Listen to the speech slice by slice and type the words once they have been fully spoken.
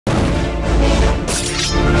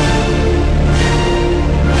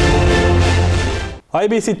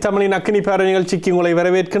IBC தமிழின் அக்னி பார்வை நிகழ்ச்சிக்கு உங்களை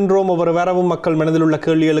வரவேற்கின்றோம். ஒவ்வொரு வாரமும் மக்கள் மனதில் உள்ள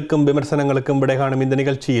கேள்விகளுக்கும் விமர்சனங்களுக்கும் விடைகாணும் இந்த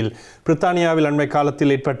நிகழ்ச்சியில் பிரித்தானியாவில் அண்மை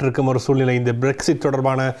காலத்தில் ஏற்பட்டிருக்கும் ஒரு சூழ்நிலை, இந்த பிரெக்சிட்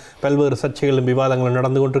தொடர்பான பல்வேறு சர்ச்சைகளும் விவாதங்களும்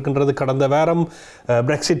நடந்து கொண்டிருக்கின்றது. கடந்த வாரம்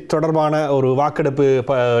பிரெக்சிட் தொடர்பான ஒரு வாக்கெடுப்பு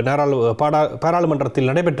பாராளுமன்றத்தில்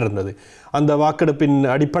நடைபெற்றிருந்தது. அந்த வாக்கெடுப்பின்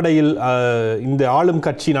அடிப்படையில் இந்த ஆளும்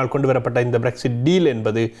கட்சியினால் கொண்டு வரப்பட்ட இந்த பிரெக்சிட் டீல்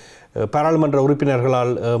என்பது பாராளுமன்ற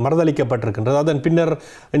உறுப்பினர்களால் மறுதளிக்கப்பட்டிருக்கின்றது. அதன் பின்னர்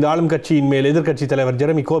இந்த ஆளும் கட்சியின் மேல் எதிர்க்கட்சி தலைவர்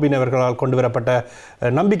ஜெரமி கோபின் அவர்களால் கொண்டு வரப்பட்ட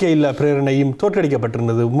நம்பிக்கையில்லா பிரேரணையும்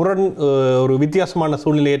தோற்கடிக்கப்பட்டிருந்தது. ஒரு வித்தியாசமான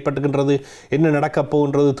சூழ்நிலை ஏற்பட்டுகின்றது. என்ன நடக்கப்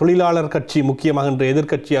போகின்றது? தொழிலாளர் கட்சி, முக்கியமாக இன்று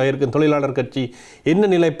எதிர்க்கட்சியாக இருக்கும் தொழிலாளர் கட்சி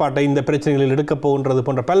என்ன நிலைப்பாட்டை இந்த பிரச்சனைகளில் எடுக்கப் போகின்றது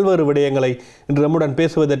போன்ற பல்வேறு விடயங்களை இன்று நம்முடன்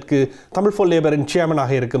பேசுவதற்கு தமிழ் ஃபார் லேபரின்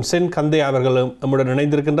சேர்மனாக இருக்கும் சென் கந்தையா அவர்கள் நம்முடன்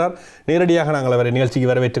இணைந்திருக்கின்றார். நேரடியாக நாங்கள் அவரை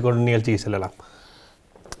நிகழ்ச்சிக்கு வரவேற்றுக் கொண்டு நிகழ்ச்சிக்கு செல்லலாம்.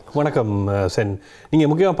 வணக்கம் சென். நீங்கள்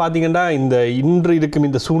முக்கியமாக பார்த்தீங்கன்னா இன்று இருக்கும்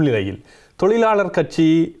இந்த சூழ்நிலையில் தொழிலாளர் கட்சி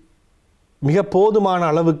மிக போதுமான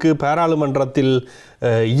அளவுக்கு பாராளுமன்றத்தில்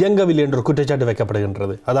இயங்கவில்லை என்ற குற்றச்சாட்டு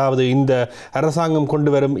வைக்கப்படுகின்றது. அதாவது இந்த அரசாங்கம் கொண்டு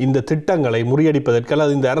வரும் இந்த திட்டங்களை முறியடிப்பதற்கு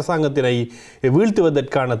அல்லது இந்த அரசாங்கத்தினை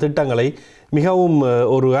வீழ்த்துவதற்கான திட்டங்களை மிகவும்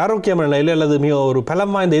ஒரு ஆரோக்கியமான நிலையில் அல்லது மிக ஒரு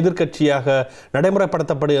பலம் வாய்ந்த எதிர்க்கட்சியாக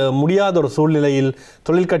நடைமுறைப்படுத்தப்பட முடியாத ஒரு சூழ்நிலையில்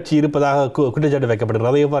தொழில் கட்சி இருப்பதாக குற்றச்சாட்டு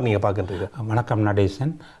வைக்கப்படுகிறது. அதை எவ்வாறு நீங்கள் பார்க்கின்றீங்க? வணக்கம்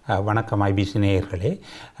நடேசன். வணக்கம் ஐபிசி நேயர்களே.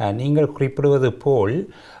 நீங்கள் குறிப்பிடுவது போல்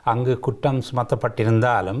அங்கு குற்றம்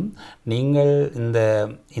சுமத்தப்பட்டிருந்தாலும் நீங்கள்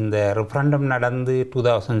இந்த ரெஃபரண்டம் நடந்து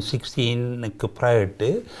 2016க்கு பிறகு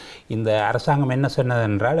இந்த அரசாங்கம் என்ன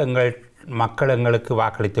சொன்னதென்றால், மக்கள் எங்களுக்கு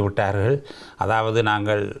வாக்களித்து விட்டார்கள், அதாவது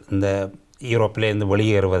நாங்கள் இந்த யூரோப்பிலேருந்து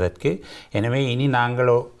வெளியேறுவதற்கு, எனவே இனி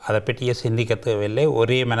நாங்கள் அதை பற்றியே சிந்திக்க தேவையில்லை,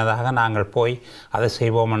 ஒரே மனதாக நாங்கள் போய் அதை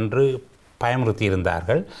செய்வோம் என்று பயமுறுத்தி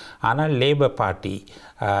இருந்தார்கள். ஆனால் லேபர் பார்ட்டி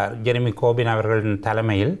ஜெரமி கோபின் அவர்களின்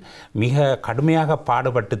தலைமையில் மிக கடுமையாக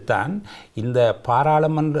பாடுபட்டுத்தான் இந்த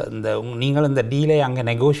பாராளுமன்ற நீங்கள் இந்த டீலை அங்கே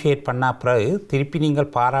நெகோஷியேட் பண்ண பிறகு திருப்பி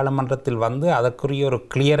நீங்கள் பாராளுமன்றத்தில் வந்து அதற்குரிய ஒரு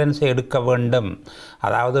கிளியரன்ஸை எடுக்க வேண்டும்,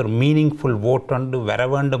 அதாவது ஒரு மீனிங்ஃபுல் ஓட் ஒன்று வர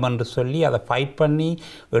வேண்டும் என்று சொல்லி அதை ஃபைட் பண்ணி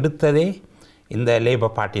எடுத்ததே இந்த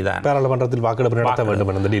லேபர் பார்ட்டி தான். பாராளுமன்றத்தில் வாக்கெடுப்பு நடத்த வேண்டும்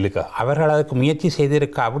என்ற டீலுக்கு அவர்கள் அதுக்கு முயற்சி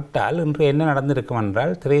செய்திருக்காவிட்டால் இன்று என்ன நடந்திருக்கும்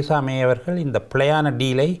என்றால், தெரேசா மே அவர்கள் இந்த பிழையான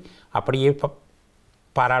டீலை அப்படியே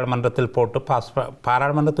பாராளுமன்றத்தில் போட்டு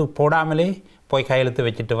பாராளுமன்றத்துக்கு போடாமலே போய் கையெழுத்து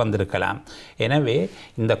வச்சுட்டு வந்திருக்கலாம். எனவே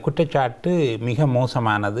இந்த குற்றச்சாட்டு மிக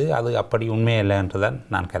மோசமானது, அது அப்படி உண்மையில்லை என்றுதான்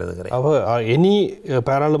நான் கருதுகிறேன். இனி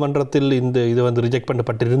பாராளுமன்றத்தில் இது ரிஜெக்ட்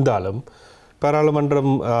பண்ணப்பட்டிருந்தாலும்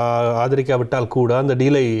பாராளுமன்றம் ஆதரிக்காவிட்டால் கூட அந்த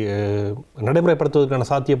டீலை நடைமுறைப்படுத்துவதற்கான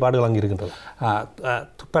சாத்தியப்பாடுகள் அங்கே இருக்கின்றது.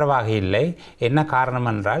 துப்புரவாக இல்லை. என்ன காரணம்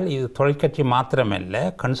என்றால், இது தொழிற்கட்சி மாத்திரமல்ல,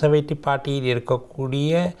 கன்சர்வேட்டிவ் பார்ட்டியில்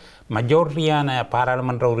இருக்கக்கூடிய மெஜாரிட்டியான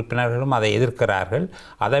பாராளுமன்ற உறுப்பினர்களும் அதை எதிர்க்கிறார்கள்.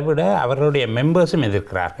 அதைவிட அவர்களுடைய மெம்பர்ஸும்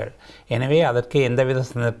எதிர்க்கிறார்கள். எனவே அதற்கு எந்தவித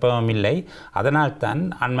சந்தர்ப்பமும் இல்லை. அதனால்தான்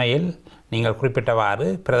அண்மையில் நீங்கள் குறிப்பிட்டவாறு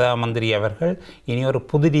பிரதம மந்திரி அவர்கள் இனி ஒரு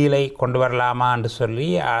புது டீலை கொண்டு வரலாமா என்று சொல்லி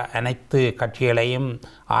அனைத்து கட்சிகளையும்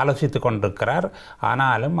ஆலோசித்து கொண்டிருக்கிறார்.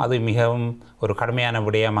 ஆனாலும் அது மிகவும் ஒரு கடுமையான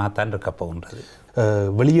விடயமாகத்தான் இருக்கப் போகின்றது.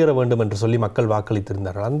 வெளியேற வேண்டும் என்று சொல்லி மக்கள்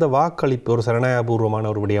வாக்களித்திருந்தார்கள். அந்த வாக்களிப்பு ஒரு சரணாபூர்வமான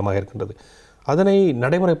ஒரு விடயமாக இருக்கின்றது. அதனை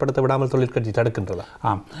நடைமுறைப்படுத்த விடாமல் தொழிற்கட்சி தடுக்கின்றதா?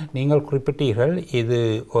 ஆம், நீங்கள் குறிப்பிட்டீர்கள் இது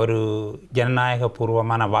ஒரு ஜனநாயக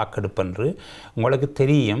பூர்வமான வாக்கெடுப்பு என்று. உங்களுக்கு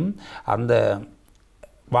தெரியும், அந்த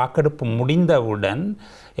வாக்கெடுப்பு முடிந்தவுடன்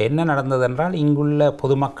என்ன நடந்ததென்றால், இங்குள்ள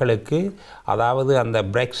பொதுமக்களுக்கு, அதாவது அந்த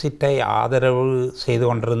பிரெக்சிட்டை ஆதரவு செய்து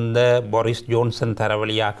கொண்டிருந்த போரிஸ் ஜோன்சன்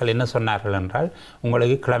தரவழியாக்கள் என்ன சொன்னார்கள் என்றால்,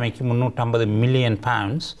 உங்களுக்கு கிழமைக்கு 350 மில்லியன்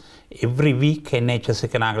பவுண்ட்ஸ் எவ்ரி வீக்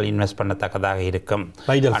என்ஹெச்எஸ்க்கு நாங்கள் இன்வெஸ்ட் பண்ணத்தக்கதாக இருக்கும்.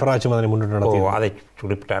 அதை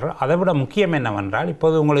குறிப்பிட்டார்கள். அதை விட முக்கியம் என்னவென்றால்,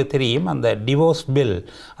 இப்போது உங்களுக்கு தெரியும் அந்த டிவோர்ஸ் பில்,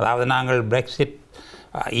 அதாவது நாங்கள் பிரெக்சிட்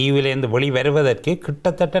ஈவிலேருந்து வெளிவருவதற்கு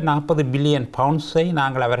கிட்டத்தட்ட 40 பில்லியன் பவுண்ட்ஸை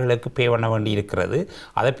நாங்கள் அவர்களுக்கு பே பண்ண வேண்டி இருக்கிறது.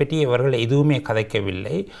 அதை பற்றி இவர்கள் எதுவுமே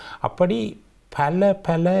கதைக்கவில்லை. அப்படி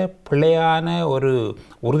பல பிழையான ஒரு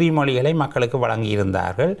உறுதிமொழிகளை மக்களுக்கு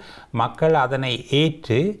வழங்கியிருந்தார்கள். மக்கள் அதனை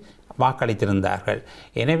ஏற்று வாக்களித்திருந்தார்கள்.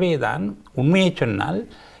 எனவே தான் உண்மையை சொன்னால்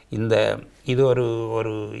இது ஒரு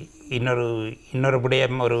இன்னொரு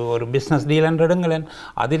விடயம், ஒரு பிஸ்னஸ் டீல் என்று எடுங்களேன்.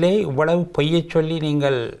 அதிலே இவ்வளவு பொய்யை சொல்லி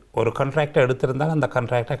நீங்கள் ஒரு கான்ட்ராக்டை எடுத்திருந்தால் அந்த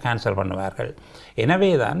கான்ட்ராக்டை கேன்சல் பண்ணுவார்கள்.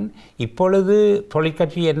 எனவே தான் இப்பொழுது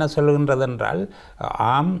தொழிற்கட்சி என்ன சொல்கின்றது என்றால்,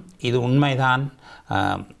 ஆம் இது உண்மைதான்,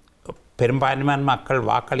 பெரும்பான்மையான மக்கள்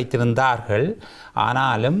வாக்களித்திருந்தார்கள்,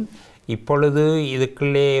 ஆனாலும் இப்பொழுது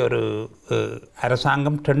இதுக்குள்ளே ஒரு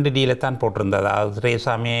அரசாங்கம் 2 டீலை தான் போட்டிருந்தது. அதாவது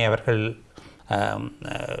தெரேசா மே அவர்கள்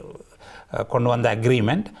கொண்டு வந்த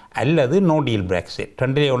அக்ரிமெண்ட் அல்லது நோ டீல் பிரெக்சிட்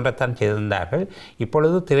ரெண்டிலே ஒன்றைத்தான் செய்திருந்தார்கள்.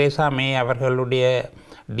 இப்பொழுது தெரேசா மே அவர்களுடைய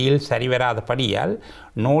டீல் சரிவராதபடியால்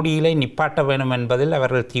நோ டீலை நிப்பாட்ட வேண்டும் என்பதில்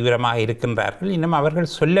அவர்கள் தீவிரமாக இருக்கின்றார்கள். இன்னும்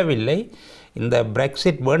அவர்கள் சொல்லவில்லை, இந்த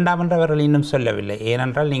பிரெக்சிட் வேண்டாம் என்று அவர்கள் இன்னும் சொல்லவில்லை.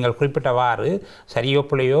 ஏனென்றால் நீங்கள் குறிப்பிட்டவாறு சரியோ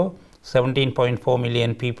பிள்ளையோ 17.4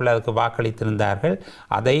 மில்லியன் பீப்புள் அதுக்கு வாக்களித்திருந்தார்கள்.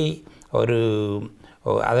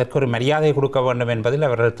 அதற்கு ஒரு மரியாதை கொடுக்க வேண்டும் என்பதில்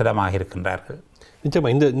அவர்கள் திடமாக இருக்கின்றார்கள்.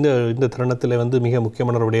 நிச்சயமாக இந்த தருணத்தில் மிக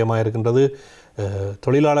முக்கியமான ஒரு விடயமாக இருக்கின்றது.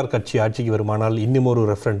 தொழிலாளர் கட்சி ஆட்சிக்கு வருமானால் இன்னும் ஒரு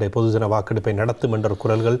ரெஃபரண்டை பொதுஜன வாக்கெடுப்பை நடத்தும் என்ற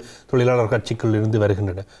குரல்கள் தொழிலாளர் கட்சிக்குள் இருந்து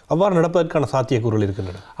வருகின்றன. அவ்வாறு நடப்பதற்கான சாத்தியக்கூறுகள்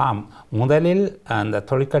இருக்கின்றன. ஆம், முதலில் அந்த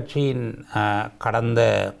தொழிற்கட்சியின் கடந்த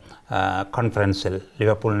கான்ஃபரன்ஸில்,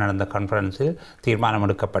 லிவர்பூல் நடந்த கான்ஃபரன்ஸில் தீர்மானம்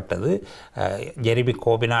எடுக்கப்பட்டது. ஜெரிமி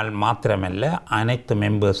கோர்பினால் மாத்திரமல்ல, அனைத்து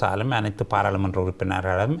மெம்பர்ஸாலும், அனைத்து பாராளுமன்ற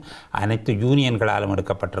உறுப்பினர்களும், அனைத்து யூனியன்களாலும்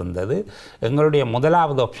எடுக்கப்பட்டிருந்தது. எங்களுடைய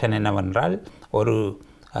முதலாவது ஆப்ஷன் என்னவென்றால்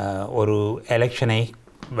ஒரு எலெக்ஷனை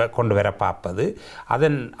கொண்டு வர பார்ப்பது.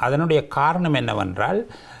 அதனுடைய காரணம் என்னவென்றால்,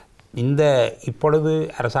 இப்பொழுது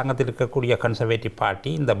அரசாங்கத்தில் இருக்கக்கூடிய கன்சர்வேட்டிவ்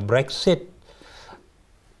பார்ட்டி இந்த பிரெக்சிட்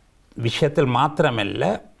விஷயத்தில் மாத்திரமல்ல,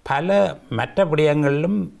 பல மற்ற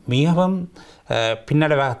விடயங்களிலும் மிகவும்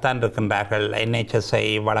பின்னடைவாகத்தான் இருக்கின்றார்கள். NHSஐ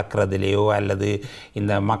வளர்க்குறதிலேயோ அல்லது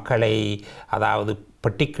இந்த மக்களை, அதாவது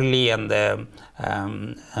பர்டிகுலர்லி அந்த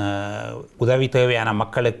உதவி தேவையான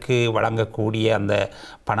மக்களுக்கு வழங்கக்கூடிய அந்த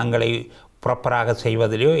பணங்களை ப்ராப்பராக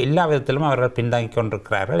செய்வதிலேயோ எல்லா விதத்திலும் அவர்கள் பின்தங்கி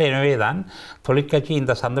கொண்டிருக்கிறார்கள். எனவே தான் தொழிற்கட்சி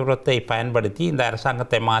இந்த சந்தர்ப்பத்தை பயன்படுத்தி இந்த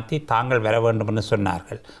அரசாங்கத்தை மாற்றி தாங்கள் வர வேண்டும் என்று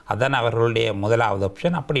சொன்னார்கள். அதுதான் அவர்களுடைய முதலாவது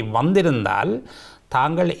ஆப்ஷன். அப்படி வந்திருந்தால்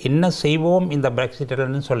தாங்கள் என்ன செய்வோம் இந்த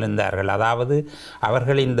பிரெக்சிட்டில்னு சொல்லியிருந்தார்கள். அதாவது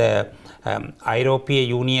அவர்கள் இந்த ஐரோப்பிய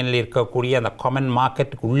யூனியனில் இருக்கக்கூடிய அந்த காமன்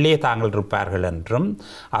மார்க்கெட்டுக்கு உள்ளே தாங்கள் இருப்பார்கள் என்றும்,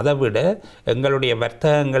 அதைவிட எங்களுடைய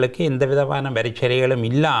வர்த்தகங்களுக்கு எந்த விதமான வரிச்சலுகைகளும்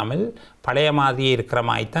இல்லாமல் பழைய மாதிரியே இருக்கிற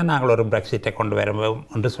மாதிரி தான் நாங்கள் ஒரு பிரெக்சிட்டை கொண்டு வருவோம்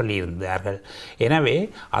என்று சொல்லியிருந்தார்கள். எனவே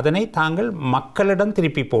அதனை தாங்கள் மக்களிடம்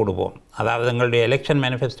திருப்பி போடுவோம். அதாவது எங்களுடைய எலெக்ஷன்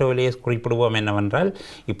மேனிஃபெஸ்டோவிலேயே குறிப்பிடுவோம் என்னவென்றால்,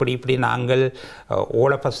 இப்படி நாங்கள்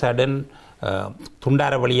all of a sudden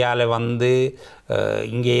துண்டார வழியால் வந்து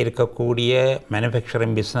இங்கே இருக்கக்கூடிய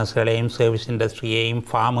மேனுஃபேக்சரிங் பிஸ்னஸ்களையும் சர்வீஸ் இண்டஸ்ட்ரியையும்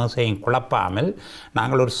ஃபார்மர்ஸையும் குழப்பாமல்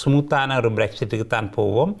நாங்கள் ஒரு ஸ்மூத்தான ஒரு பிரெக்சிட்டுக்கு தான்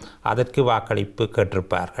போவோம், அதற்கு வாக்களிப்பு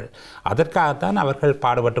கேட்டிருப்பார்கள். அதற்காகத்தான் அவர்கள்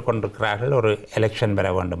பாடுபட்டு கொண்டிருக்கிறார்கள் ஒரு எலெக்ஷன் பெற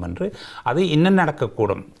வேண்டும் என்று. அது இன்னும்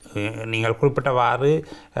நடக்கக்கூடும். நீங்கள் குறிப்பிட்டவாறு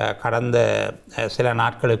கடந்த சில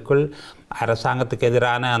நாட்களுக்குள் அரசாங்கத்துக்கு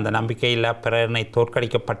எதிரான அந்த நம்பிக்கையில்லா பிரேரணை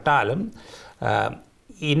தோற்கடிக்கப்பட்டாலும்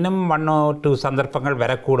இன்னும் 1 or 2 சந்தர்ப்பங்கள்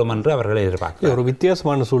வரக்கூடும் என்று அவர்கள் எதிர்பார்க்கிறார். ஒரு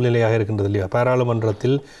வித்தியாசமான சூழ்நிலையாக இருக்கின்றது இல்லையா?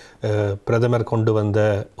 பாராளுமன்றத்தில் பிரதமர் கொண்டு வந்த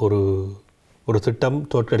ஒரு திட்டம்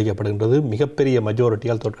தோற்கடிக்கப்படுகின்றது, மிகப்பெரிய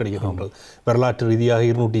மெஜாரிட்டியால் தோற்கடிக்கப்படுகின்றது. வரலாற்று ரீதியாக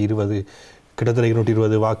 220 கிட்டத்தட்ட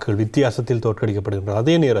 220 வாக்குகள் வித்தியாசத்தில் தோற்கடிக்கப்படுகின்றது.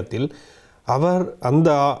 அதே நேரத்தில் அவர்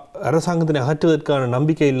அந்த அரசாங்கத்தினை அகற்றுவதற்கான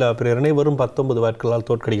நம்பிக்கையில்லா பிரேரணை வெறும் 19 வாக்குகளால்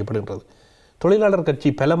தோற்கடிக்கப்படுகின்றது. தொழிலாளர்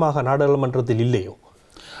கட்சி பலமாக நாடாளுமன்றத்தில் இல்லையோ?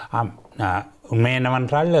 ஆம், உண்மை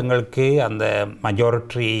என்னவென்றால் எங்களுக்கு அந்த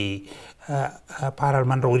மெஜாரிட்டி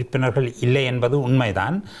பாராளுமன்ற உறுப்பினர்கள் இல்லை என்பது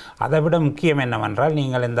உண்மைதான். அதைவிட முக்கியம் என்னவென்றால்,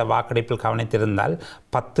 நீங்கள் இந்த வாக்கெடுப்பில் கவனித்திருந்தால்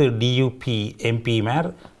 10 DUP MP-மார்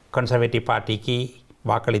கன்சர்வேட்டிவ் பார்ட்டிக்கு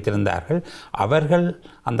வாக்களித்திருந்தார்கள். அவர்கள்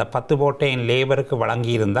அந்த 10 ஓட்டை லேபருக்கு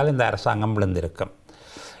வழங்கியிருந்தால் இந்த அரசாங்கம் விழுந்திருக்கும்.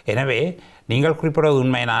 எனவே நீங்கள் குறிப்பிடுவது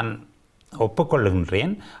உண்மை, நான்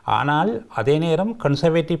ஒப்புக்கொள்கின்றேன். ஆனால் அதே நேரம்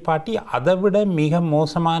கன்சர்வேட்டிவ் பார்ட்டி அதைவிட மிக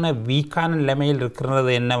மோசமான வீக்கான நிலைமையில்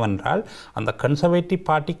இருக்கிறது என்னவென்றால், அந்த கன்சர்வேட்டிவ்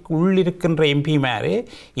பார்ட்டிக்கு உள்ளிருக்கின்ற MP-மாரே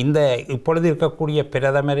இந்த இப்பொழுது இருக்கக்கூடிய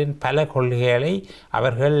பிரதமரின் பல கொள்கைகளை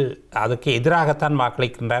அவர்கள் அதுக்கு எதிராகத்தான்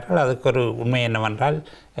வாக்களிக்கின்றார்கள். அதுக்கு ஒரு உண்மை என்னவென்றால்,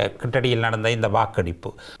 கிட்டடியில் நடந்த இந்த வாக்கெடுப்பு,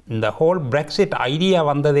 இந்த ஹோல் பிரெக்சிட் ஐடியா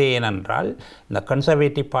வந்ததே ஏனென்றால் இந்த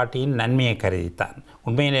கன்சர்வேட்டிவ் பார்ட்டியின் நன்மையை கருதித்தான்.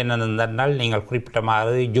 உண்மையில் என்னென்றால், நீங்கள் குறிப்பிட்ட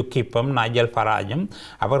மாதிரி யுக்கிப்பும் நைஜல் ஃபராஜும்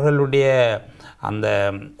அவர்களுடைய அந்த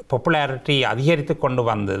பாப்புலாரிட்டி அதிகரித்து கொண்டு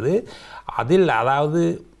வந்தது. அதில் அதாவது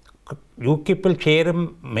யூகிப்பில் சேரும்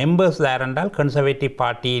மெம்பர்ஸ் யாரென்றால் கன்சர்வேட்டிவ்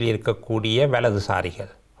பார்ட்டியில் இருக்கக்கூடிய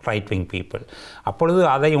வலதுசாரிகள், ரைட் விங் பீப்புள். அப்பொழுது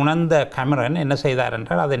அதை உணர்ந்த கேமரன் என்ன செய்தார்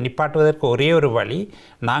என்றால், அதை நிப்பாட்டுவதற்கு ஒரே ஒரு வழி,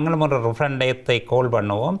 நாங்களும் ஒரு ரெஃபரண்டத்தை கோல்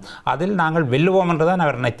பண்ணுவோம், அதில் நாங்கள் வெல்லுவோம் என்று தான்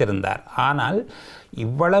அவர் நினைத்திருந்தார். ஆனால்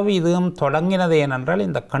இவ்வளவு இதுவும் தொடங்கினது ஏனென்றால்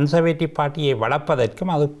இந்த கன்சர்வேட்டிவ் பார்ட்டியை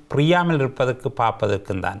வளர்ப்பதற்கும் அது புரியாமல் இருப்பதற்கு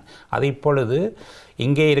பார்ப்பதற்கும் தான். அது இப்பொழுது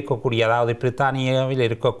இங்கே இருக்கக்கூடிய, அதாவது பிரித்தானியாவில்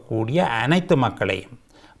இருக்கக்கூடிய அனைத்து மக்களையும்,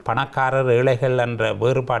 பணக்காரர் ஏழைகள் என்ற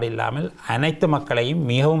வேறுபாடு இல்லாமல் அனைத்து மக்களையும்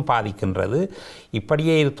மிகவும் பாதிக்கின்றது.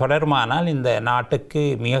 இப்படியே இது தொடருமானால் இந்த நாட்டுக்கு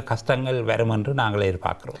மிக கஷ்டங்கள் வரும் என்று நாங்கள்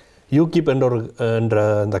எதிர்பார்க்கிறோம். யூகிப் என்ற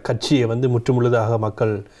அந்த கட்சியை முற்றுமுழுதாக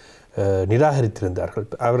மக்கள் நிராகரித்திருந்தார்கள்.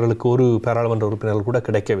 அவர்களுக்கு ஒரு பாராளுமன்ற உறுப்பினர்கள் கூட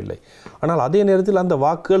கிடைக்கவில்லை. ஆனால் அதே நேரத்தில் அந்த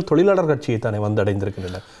வாக்குகள் தொழிலாளர் கட்சியை தானே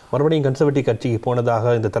வந்தடைந்திருக்கின்றன. மறுபடியும் கன்சர்வேட்டிவ் கட்சிக்கு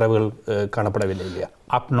போனதாக இந்த தரவுகள் காணப்படவில்லை இல்லையா?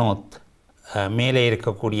 அப் நோர்த் மேலே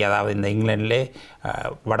இருக்கக்கூடிய, அதாவது இந்த இங்கிலாண்டிலே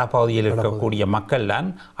வடபகுதியில் இருக்கக்கூடிய மக்கள் தான்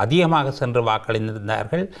அதிகமாக சென்று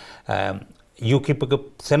வாக்களித்திருந்தார்கள். யூகிப்புக்கு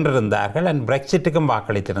சென்றிருந்தார்கள் அண்ட் பிரெக்சிட்டுக்கும்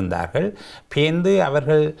வாக்களித்திருந்தார்கள். பேர்ந்து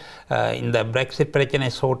அவர்கள் இந்த பிரெக்சிட் பிரச்சனை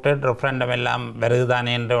சோட்டட் ரெஃபரண்டம் எல்லாம்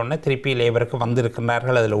வருதுதானே என்ற உடனே திருப்பி லேபருக்கு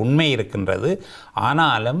வந்திருக்கின்றார்கள். அதில் உண்மை இருக்கின்றது.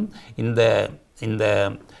 ஆனாலும் இந்த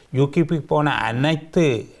யூகிப்புக்கு போன அனைத்து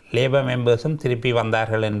லேபர் மெம்பர்ஸும் திருப்பி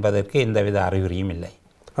வந்தார்கள் என்பதற்கு எந்தவித அறிகுறியும் இல்லை.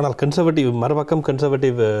 ஆனால் கன்சர்வேட்டிவ் மறுபக்கம்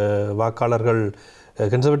கன்சர்வேட்டிவ் வாக்காளர்கள்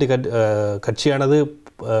கன்சர்வேட்டிவ் கட்சியானது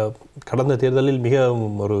கடந்த தேர்தலில் மிக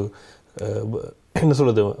ஒரு என்ன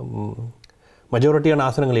சொல்வது மெஜாரிட்டியான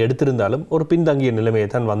ஆசனங்களை எடுத்திருந்தாலும் ஒரு பின்தங்கிய நிலைமையை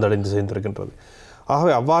தான் வந்தடைந்து சேர்ந்திருக்கின்றது.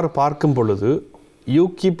 ஆகவே அவ்வாறு பார்க்கும் பொழுது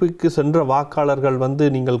யூகிப்புக்கு சென்ற வாக்காளர்கள்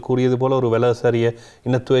நீங்கள் கூறியது போல ஒரு வலதுசாரிய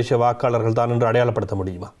இனத்துவேஷ வாக்காளர்கள் தான் என்று அடையாளப்படுத்த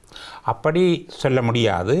முடியுமா? அப்படி சொல்ல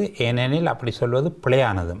முடியாது. ஏனெனில் அப்படி சொல்வது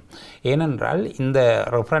பிழையானதும். ஏனென்றால் இந்த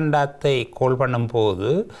ரெஃபரண்டத்தை கோல்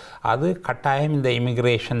பண்ணும்போது அது கட்டாயம் இந்த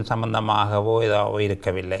இமிக்ரேஷன் சம்பந்தமாகவோ ஏதாவோ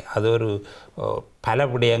இருக்கவில்லை. அது ஒரு பல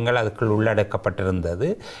விடயங்கள் அதுக்குள் உள்ளடக்கப்பட்டிருந்தது.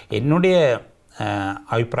 என்னுடைய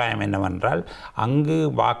அபிப்பிராயம் என்னவென்றால் அங்கு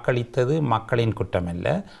வாக்களித்தது மக்களின் குற்றம் அல்ல,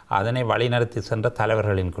 அதனை வழிநடத்தி சென்ற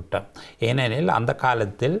தலைவர்களின் குற்றம். ஏனெனில் அந்த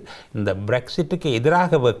காலத்தில் இந்த பிரெக்சிட்டுக்கு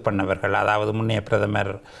எதிராக ஒர்க் பண்ணவர்கள், அதாவது முன்னைய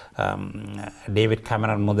பிரதமர் டேவிட்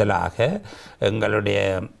கேமரன் முதலாக எங்களுடைய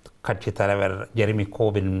கட்சி தலைவர் ஜெரிமி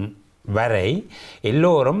கோபின் வரை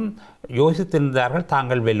எல்லோரும் யோசித்திருந்தார்கள்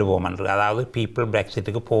தாங்கள் வெல்லுவோம் என்று. அதாவது பீப்புள்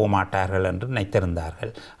பிரெக்சிட்டுக்கு போக மாட்டார்கள் என்று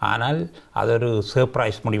நினைத்திருந்தார்கள். ஆனால் அது ஒரு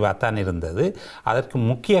சர்ப்ரைஸ் முடிவாகத்தான் இருந்தது. அதற்கு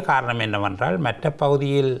முக்கிய காரணம் என்னவென்றால் மற்ற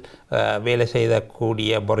பகுதியில் வேலை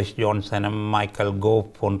செய்யக்கூடிய போரிஸ் ஜான்சனும் மைக்கேல்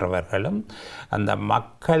கோவ் போன்றவர்களும் அந்த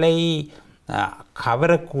மக்களை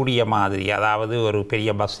கவரக்கூடிய மாதிரி, அதாவது ஒரு பெரிய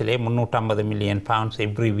பஸ்ஸிலே 350 மில்லியன் பவுண்ட்ஸ்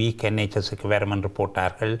எவ்ரி வீக் NHSக்கு வரும் என்று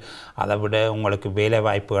போட்டார்கள். அதை விட உங்களுக்கு வேலை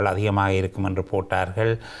வாய்ப்புகள் அதிகமாக இருக்கும் என்று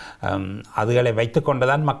போட்டார்கள். அதுகளை வைத்துக்கொண்டு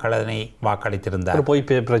தான் மக்கள் அதனை வாக்களித்திருந்தார். போய்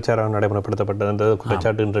பிரச்சாரம் நடைமுறைப்படுத்தப்பட்டது என்ற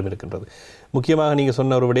குற்றச்சாட்டு இன்றும் இருக்கின்றது. முக்கியமாக நீங்கள்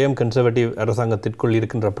சொன்ன ஒரு விடயம் கன்சர்வேட்டிவ் அரசாங்கத்திற்குள்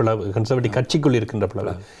இருக்கின்ற பிளவு, கன்சர்வேட்டிவ் கட்சிக்குள் இருக்கின்ற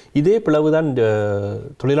பிளவு. இதே பிளவு தான்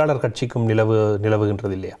தொழிலாளர் கட்சிக்கும்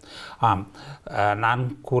நிலவுகின்றது இல்லையா? ஆம், நான்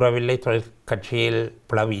கூறவில்லை தொழிற்கட்சியில்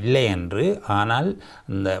பிளவு இல்லை என்று. ஆனால்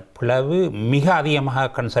இந்த பிளவு மிக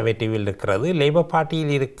அதிகமாக கன்சர்வேட்டிவில் இருக்கிறது. லேபர்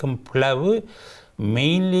பார்ட்டியில் இருக்கும் பிளவு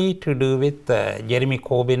mainly to do with Jeremy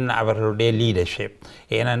Gobain அவர்களுடைய லீடர்ஷிப்.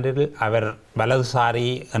 ஏனென்றால் அவர் வலதுசாரி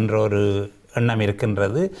என்ற ஒரு எண்ணம்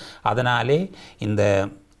இருக்கின்றது. அதனாலே இந்த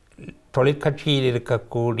தொழிற்கட்சியில்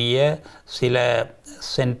இருக்கக்கூடிய சில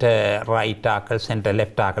சென்டர் ரைட் ஆக்கள், சென்டர்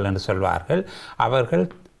லெஃப்ட் ஆக்கள் என்று சொல்வார்கள், அவர்கள்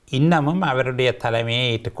இன்னமும் அவருடைய தலைமையை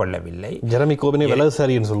ஏற்றுக்கொள்ளவில்லை. ஜெரிமி கோபினை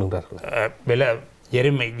வலதுசாரி என்று சொல்லுகிறார்கள்.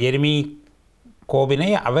 ஜெரிமி கோபினை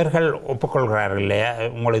அவர்கள் ஒப்புக்கொள்கிறார்கள் இல்லையா?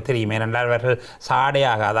 உங்களுக்கு தெரியும். ஏனென்றால் அவர்கள்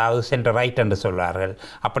சாடையாக, அதாவது சென்டர் ரைட் என்று சொல்வார்கள்,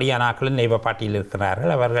 அப்படியான ஆக்களும் லேபர் பார்ட்டியில்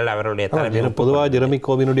இருக்கிறார்கள். அவர்கள் அவருடைய தலைமை. பொதுவாக ஜெரிமி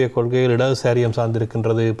கோபினுடைய கொள்கைகள் இடதுசாரியம்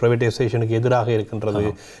சார்ந்திருக்கின்றது, பிரைவேட்டைசேஷனுக்கு எதிராக இருக்கின்றது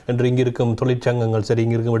என்று இங்கு இருக்கும் தொழிற்சங்கங்கள் சரி,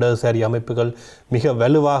 இங்கு இருக்கும் இடதுசாரி அமைப்புகள் மிக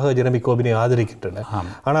வலுவாக ஜெரிமி கோபினை ஆதரிக்கின்றன.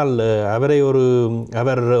 ஆனால் அவர்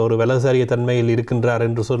ஒரு வலதுசாரிய தன்மையில் இருக்கின்றார்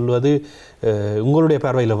என்று சொல்வது உங்களுடைய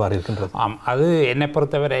பார்வையில் எவ்வாறு இருக்கின்றது? ஆம், அது என்னை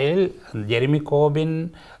பொறுத்தவரையில் ஜெரிமி கோபின்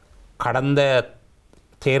கடந்த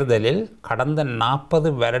தேர்தலில் கடந்த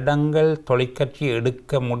 40 வருடங்கள் தொழிற்கட்சி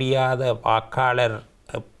எடுக்க முடியாத வாக்காளர்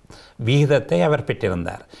விகிதத்தை அவர்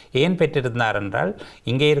பெற்றிருந்தார். ஏன் பெற்றிருந்தார் என்றால்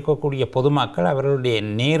இங்கே இருக்கக்கூடிய பொதுமக்கள் அவர்களுடைய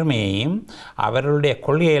நேர்மையையும் அவர்களுடைய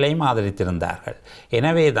கொள்கைகளையும் ஆதரித்திருந்தார்கள்.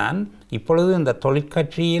 எனவே தான் இப்பொழுது இந்த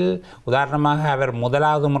தொழிற்கட்சியில் உதாரணமாக அவர்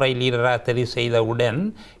முதலாவது முறை லீடராக தெரிவு செய்தவுடன்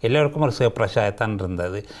எல்லோருக்கும் ஒரு சிவப்பிரசாயத்தான்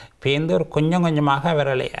இருந்தது. பேர்ந்து ஒரு கொஞ்சம் கொஞ்சமாக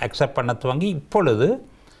அவர்களை அக்செப்ட் பண்ண துவங்கி இப்பொழுது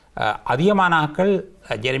அதிகமான ஆட்கள்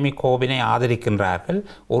ஜெரிமி கோபினை ஆதரிக்கின்றார்கள்.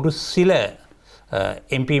 ஒரு சில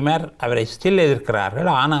எம்பிமார் அவரை ஸ்டில் எதிர்க்கிறார்கள்.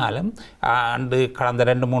 ஆனாலும் கடந்த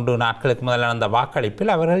 2-3 நாட்களுக்கு முதல் நடந்த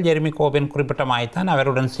வாக்களிப்பில் அவர்கள் ஜெரிமி கோபின் குறிப்பிட்டமாய்த்தான்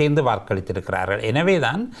அவருடன் சேர்ந்து வாக்களித்திருக்கிறார்கள். எனவே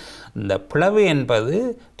தான் இந்த பிளவு என்பது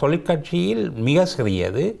தொழிற்கட்சியில் மிக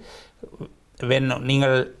சிறியது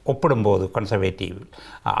நீங்கள் ஒப்பிடும்போது கன்சர்வேட்டிவ்.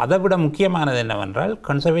 அதை விட முக்கியமானது என்னவென்றால்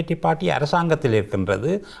கன்சர்வேட்டிவ் பார்ட்டி அரசாங்கத்தில்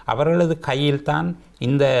இருக்கின்றது. அவர்களது கையில்தான்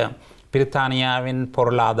இந்த பிரித்தானியாவின்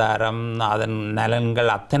பொருளாதாரம், அதன் நலன்கள்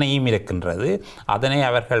அத்தனையும் இருக்கின்றது. அதனை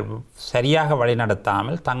அவர்கள் சரியாக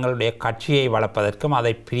வழிநடத்தாமல் தங்களுடைய கட்சியை வளர்ப்பதற்கும்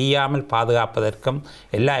அதை பிரியாமல் பாதுகாப்பதற்கும்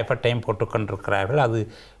எல்லா எஃபர்ட்டையும் போட்டுக்கொண்டிருக்கிறார்கள். அது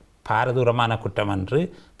பாரதூரமான குற்றம் என்று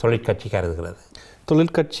தொழிற்கட்சி கருதுகிறது.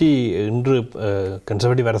 தொழிற்கட்சி இன்று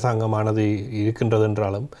கன்சர்வேட்டிவ் அரசாங்கமானது இருக்கின்றது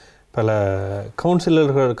என்றாலும் பல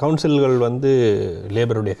கவுன்சில்கள் வந்து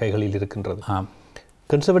லேபருடைய கைகளில் இருக்கின்றது.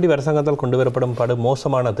 கன்சர்வேட்டிவ் அரசாங்கத்தால் கொண்டு வரப்படும்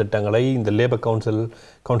மோசமான திட்டங்களை இந்த லேபர்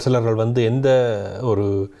கவுன்சிலர்கள் வந்து எந்த ஒரு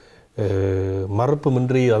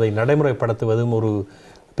மறுப்புமின்றி அதை நடைமுறைப்படுத்துவதும் ஒரு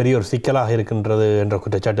பெரிய ஒரு சிக்கலாக இருக்கின்றது என்ற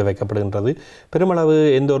குற்றச்சாட்டு வைக்கப்படுகின்றது. பெருமளவு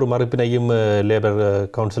எந்த ஒரு மறுப்பினையும் லேபர்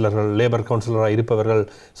கவுன்சிலராக இருப்பவர்கள்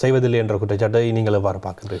செய்வதில்லை என்ற குற்றச்சாட்டை நீங்கள் எவ்வாறு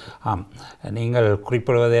பார்க்கின்றீர்கள்? ஆம், நீங்கள்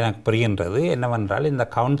குறிப்பிடுவது எனக்கு புரிகின்றது. என்னவென்றால் இந்த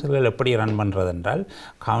கவுன்சில்கள் எப்படி ரன் பண்ணுறது என்றால்,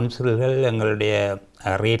 கவுன்சில்கள் எங்களுடைய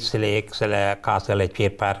ரேட்ஸிலே சில காசுகளை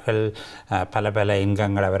சேர்ப்பார்கள், பல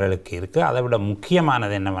இன்கங்கள் அவர்களுக்கு இருக்குது. அதை விட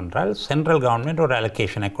முக்கியமானது என்னவென்றால் சென்ட்ரல் கவர்மெண்ட் ஒரு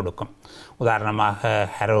அலோகேஷனை கொடுக்கும். உதாரணமாக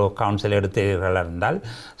ஹெரோ கவுன்சில் எடுத்தீர்கள் என்றால்,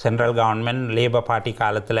 சென்ட்ரல் கவர்மெண்ட் லேபர் பார்ட்டி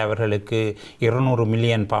காலத்தில் அவர்களுக்கு 200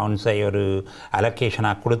 மில்லியன் பவுண்ட்ஸை ஒரு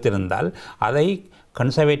அலோகேஷனாக கொடுத்திருந்தால், அதை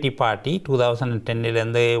கன்சர்வேட்டிவ் பார்ட்டி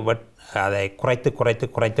 2010 அதை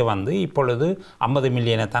குறைத்து வந்து இப்பொழுது 50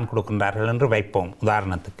 மில்லியனை தான் கொடுக்கின்றார்கள் என்று வைப்போம்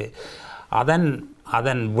உதாரணத்துக்கு.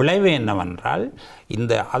 அதன் விளைவு என்னவென்றால்,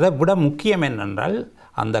 அதை விட முக்கியம் என்னென்றால்,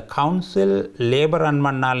 அந்த கவுன்சில் லேபர் ரன்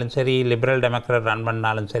பண்ணாலும் சரி, லிபரல் டெமோக்ராட் ரன்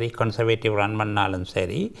பண்ணாலும் சரி, கன்சர்வேட்டிவ் ரன் பண்ணாலும்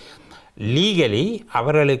சரி, லீகலி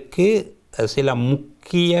அவர்களுக்கு சில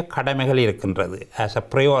முக்கிய கடமைகள் இருக்கின்றது. ஆஸ் அ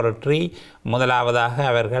ப்ரையாரிட்டி முதலாவதாக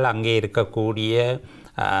அவர்கள் அங்கே இருக்கக்கூடிய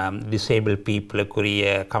டிசேபிள் பீப்புளுக்குரிய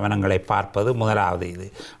கவனங்களை பார்ப்பது முதலாவது. இது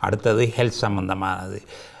அடுத்தது ஹெல்த் சம்பந்தமானது,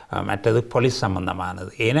 மற்றது போலீஸ்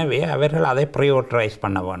சம்பந்தமானது. எனவே அவர்கள் அதை ப்ரையோரிட்டைஸ்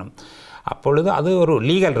பண்ண வேணும். அப்பொழுது அது ஒரு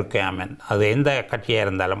லீகல் ரிக்வயர்மெண்ட், அது எந்த கட்சியாக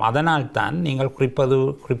இருந்தாலும். அதனால் தான் நீங்கள்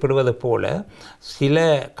குறிப்பிடுவது போல சில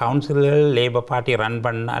கவுன்சில்கள் லேபர் பார்ட்டி ரன்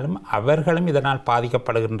பண்ணாலும் அவர்களும் இதனால்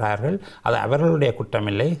பாதிக்கப்படுகின்றார்கள். அது அவர்களுடைய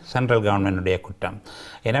குற்றமில்லை, சென்ட்ரல் கவர்மெண்ட்டுடைய குற்றம்.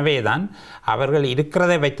 எனவே தான் அவர்கள்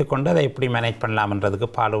இருக்கிறதை வைத்துக்கொண்டு அதை எப்படி மேனேஜ் பண்ணலாம்ன்றதுக்கு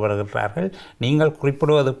பாடுபடுகிறார்கள். நீங்கள்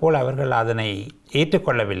குறிப்பிடுவது போல் அவர்கள் அதனை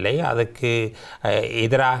ஏற்றுக்கொள்ளவில்லை, அதுக்கு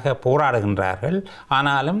எதிராக போராடுகின்றார்கள்.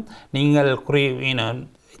 ஆனாலும் நீங்கள்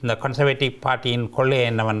இந்த கன்சர்வேட்டிவ் பார்ட்டியின் கொள்கை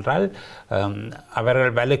என்னவென்றால்,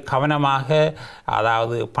 அவர்கள் கவனமாக,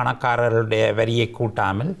 அதாவது பணக்காரர்களுடைய வரியை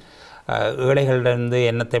கூட்டாமல் ஏழைகளிலிருந்து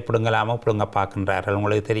எண்ணத்தை பிடுங்க பார்க்கின்றார்கள்.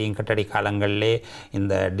 உங்களுக்கு தெரியும், கட்டடி காலங்களிலே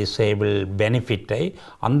இந்த டிசேபிள் பெனிஃபிட்டை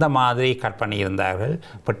அந்த மாதிரி கட் பண்ணியிருந்தார்கள்.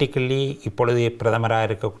 பர்டிகுலர்லி இப்பொழுது பிரதமராக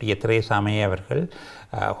இருக்கக்கூடிய தெரேசா மே அவர்கள்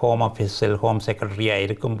ஹோம் ஆஃபீஸில் ஹோம் செக்ரட்டரியாக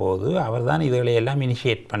இருக்கும்போது அவர் தான் இதுகளை எல்லாம்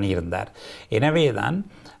இனிஷியேட் பண்ணியிருந்தார். எனவே தான்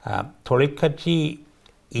தொழிற்கட்சி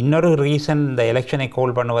இன்னொரு ரீசன் இந்த எலெக்ஷனை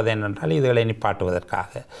கோல் பண்ணுவது என்னென்றால் இதுகளை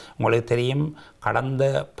நிப்பாட்டுவதற்காக. உங்களுக்கு தெரியும், கடந்த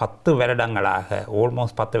 10 வருடங்களாக,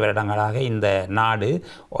 ஆல்மோஸ்ட் 10 வருடங்களாக இந்த நாடு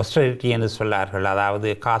ஆஸ்டெரிட்டி என்று சொல்லார்கள்,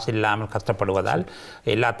 அதாவது காசு இல்லாமல் கஷ்டப்படுவதால்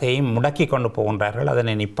எல்லாத்தையும் முடக்கி கொண்டு போகின்றார்கள்.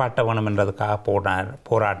 அதனை நிப்பாட்ட வேணும் என்றதுக்காக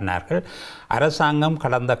போராடினார்கள். அரசாங்கம்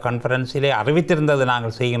கடந்த கான்ஃபரன்ஸிலே அறிவித்திருந்தது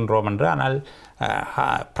நாங்கள் செய்கின்றோம் என்று, ஆனால்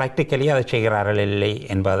ப்ராக்டிக்கலி அதை செய்கிறார்கள் இல்லை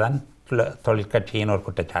என்பதுதான் தொழிற்கட்சியின் ஒரு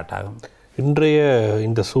குற்றச்சாட்டாகும். இன்றைய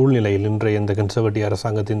இந்த சூழ்நிலையில், இன்றைய இந்த கன்சர்வேட்டிவ்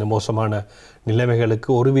அரசாங்கத்தின் இந்த மோசமான நிலைமைகளுக்கு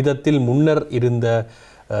ஒரு விதத்தில் முன்னர் இருந்த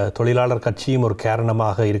தொழிலாளர் கட்சியும் ஒரு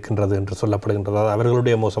காரணமாக இருக்கின்றது என்று சொல்லப்படுகின்றது. அதாவது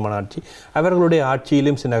அவர்களுடைய மோசமான ஆட்சி, அவர்களுடைய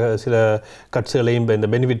ஆட்சியிலும் சில கட்சிகளையும், இந்த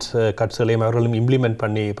பெனிஃபிட்ஸ் கட்சிகளையும் அவர்களும் இம்ப்ளிமெண்ட்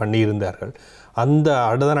பண்ணியிருந்தார்கள்.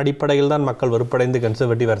 அதன் அடிப்படையில் தான் மக்கள் வெறுப்படைந்து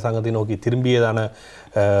கன்சர்வேட்டிவ் அரசாங்கத்தை நோக்கி திரும்பியதான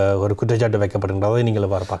ஒரு குற்றச்சாட்டு வைக்கப்படுகின்றது. அதை நீங்கள்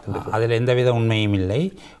எவ்வாறு பார்க்கின்றீர்கள்? அதில் எந்தவித உண்மையும் இல்லை.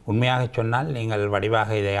 உண்மையாக சொன்னால், நீங்கள்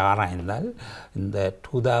வடிவாக இதை ஆராய்ந்தால், இந்த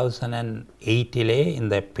 2008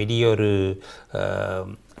 இந்த பெரிய ஒரு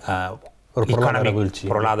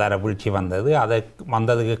பொருளாதார வீழ்ச்சி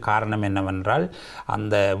வந்ததுக்கு காரணம் என்னவென்றால்,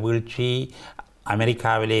 அந்த வீழ்ச்சி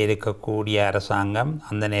அமெரிக்காவிலே இருக்கக்கூடிய அரசாங்கம்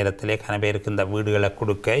அந்த நேரத்திலே கனவேருக்கு இந்த வீடுகளை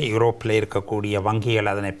கொடுக்க யூரோப்பில் இருக்கக்கூடிய வங்கிகள்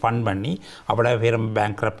அதனை ஃபண்ட் பண்ணி அவ்வளோ பெரும்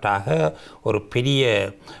பேங்க்ரப்டாக ஒரு பெரிய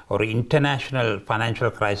ஒரு இன்டர்நேஷ்னல்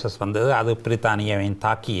ஃபைனான்ஷியல் கிரைசிஸ் வந்தது. அது பிரித்தானியாவை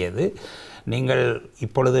தாக்கியது. நீங்கள்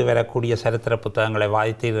இப்பொழுது வரக்கூடிய சரித்திர புத்தகங்களை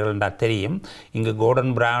வாசித்தீர்கள் என்றால் தெரியும். இங்கு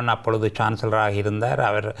கோர்டன் பிரவுன் அப்பொழுது சான்சலராக இருந்தார்,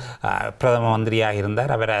 அவர் பிரதம மந்திரியாக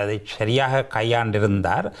இருந்தார், அவர் அதை சரியாக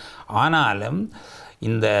கையாண்டிருந்தார். ஆனாலும்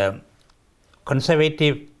இந்த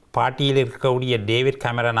கன்சர்வேட்டிவ் பார்ட்டியில் இருக்கக்கூடிய டேவிட்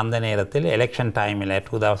கேமரன் அந்த நேரத்தில் எலெக்ஷன் டைமில்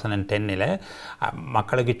 2010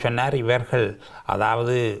 மக்களுக்கு சொன்னார், இவர்கள்,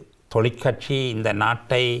 அதாவது தொழிற்கட்சி இந்த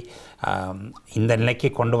நாட்டை இந்த நிலைக்கு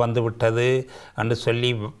கொண்டு வந்து விட்டது என்று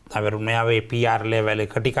சொல்லி அவர் உண்மையாகவே பிஆர் லெவல்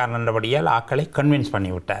கட்டிக்காரன்றபடியால் ஆக்களை கன்வின்ஸ்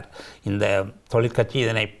பண்ணிவிட்டார். இந்த தொழிற்கட்சி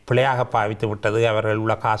இதனை பிழையாக பாவித்து விட்டது, அவர்கள்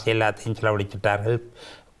உள்ள காசு எல்லாத்தையும் செலவழிச்சிட்டார்கள்,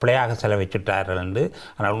 பிழையாக செலவிச்சுட்டார்கள் என்று.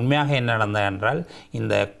 ஆனால் உண்மையாக என்ன நடந்தது என்றால்,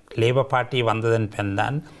 இந்த லேபர் பார்ட்டி வந்ததன் பின்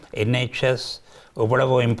தான் NHS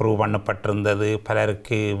எவ்வளவோ இம்ப்ரூவ் பண்ணப்பட்டிருந்தது,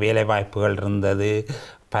 பலருக்கு வேலை வாய்ப்புகள் இருந்தது,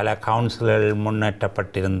 பல கவுன்சில்கள்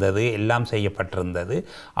முன்னேற்றப்பட்டிருந்தது, எல்லாம் செய்யப்பட்டிருந்தது.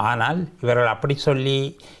 ஆனால் இவர்கள் அப்படி சொல்லி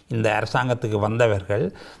இந்த அரசாங்கத்துக்கு வந்தவர்கள்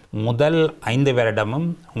முதல் 5 வருடமும்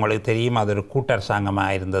உங்களுக்கு தெரியும் அது ஒரு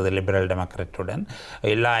கூட்டரசாங்கமாக இருந்தது லிபரல் டெமோக்ராட்டுடன்.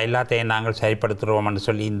 எல்லாத்தையும் நாங்கள் சரிப்படுத்துகிறோம் என்று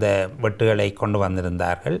சொல்லி இந்த வெட்டுகளை கொண்டு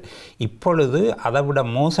வந்திருந்தார்கள். இப்பொழுது அதை விட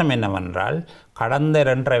மோசம் என்னவென்றால் கடந்த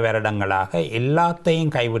 2.5 வருடங்களாக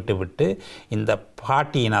எல்லாத்தையும் கைவிட்டு விட்டு இந்த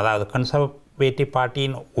பார்ட்டியின், அதாவது கன்சர்வேட்டிவ்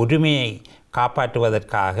பார்ட்டியின் உரிமையை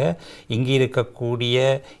காப்பாற்றுவதற்காக இங்கே இருக்கக்கூடிய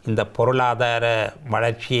இந்த பொருளாதார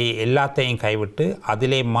வளர்ச்சியை எல்லாத்தையும் கைவிட்டு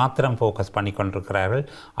அதிலே மாத்திரம் ஃபோக்கஸ் பண்ணி கொண்டிருக்கிறார்கள்.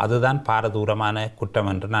 அதுதான் பாரதூரமான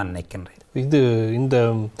குற்றம் என்று நான் நினைக்கின்றேன். இது இந்த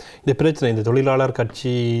இந்த பிரச்சனை இந்த தொழிலாளர்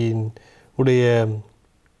கட்சியின் உடைய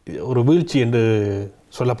ஒரு வீழ்ச்சி என்று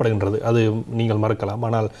சொல்லப்படுகின்றது. அது நீங்கள் மறக்கலாம்.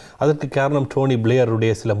 ஆனால் அதற்கு காரணம் டோனி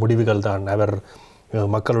பிளேயருடைய சில முடிவுகள் தான். அவர்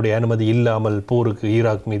மக்களுடைய அனுமதி இல்லாமல் போருக்கு,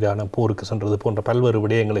 ஈராக் மீதான போருக்கு சென்றது போன்ற பல்வேறு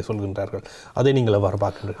விடயங்களை சொல்கின்றார்கள். அதை நீங்கள் எவ்வாறு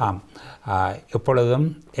பார்க்கின்றீர்கள்? ஆம், எப்பொழுதும்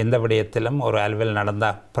எந்த விடயத்திலும் ஒரு அலுவல்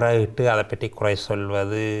நடந்தால் பிறகிட்டு அதை பற்றி குறை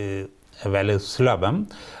சொல்வது வெகு சுலபம்.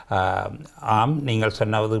 ஆம், நீங்கள்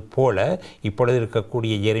சொன்னது போல இப்பொழுது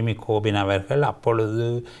இருக்கக்கூடிய ஜெரிமி கோபின் அவர்கள் அப்பொழுது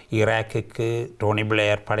ஈராக்குக்கு டோனி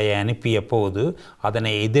பிளேயர் படையை அனுப்பிய போது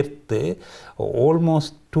அதனை எதிர்த்து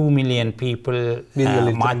ஆல்மோஸ்ட் 2 மில்லியன் பீப்புள்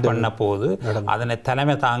மார்ச் பண்ண போது அதனை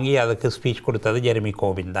தலைமை தாங்கி அதுக்கு ஸ்பீச் கொடுத்தது ஜெரிமி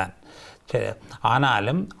கோபின் தான்.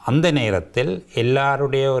 ஆனாலும் அந்த நேரத்தில்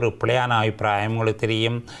எல்லாருடைய ஒரு பிழையான அபிப்பிராயம் உங்களுக்கு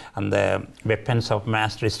தெரியும். அந்த வெப்பன்ஸ் ஆஃப்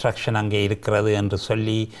மாஸ் டிஸ்ட்ரக்ஷன் அங்கே இருக்கிறது என்று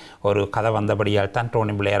சொல்லி ஒரு கதை வந்தபடியால் தான்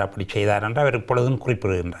டோனி பிளேயர் அப்படி செய்தார் என்று அவர் இப்பொழுதும்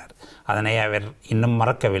குறிப்பிடுகின்றார். அதனை அவர் இன்னும்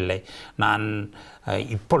மறக்கவில்லை. நான்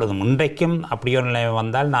இப்பொழுதும் இன்றைக்கும் அப்படியொரு நிலைமை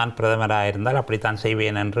வந்தால் நான் பிரதமராக இருந்தால் அப்படித்தான்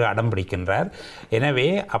செய்வேன் என்று அடம் பிடிக்கின்றார். எனவே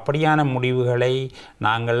அப்படியான முடிவுகளை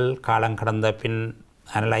நாங்கள் காலம் கடந்த பின்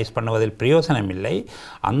அனலைஸ் பண்ணுவதில் பிரயோசனம் இல்லை.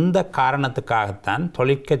 அந்த காரணத்துக்காகத்தான்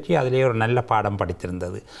தொழிற்கட்சி அதிலே ஒரு நல்ல பாடம்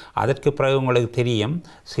படித்திருந்தது. அதற்கு பிறகு உங்களுக்கு தெரியும்,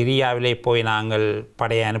 சிரியாவிலே போய் நாங்கள்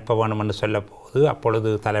படையை அனுப்ப வேண்டும் என்று சொல்ல போது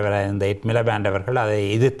அப்பொழுது தலைவராக இருந்த மிலபேண்ட் அவர்கள் அதை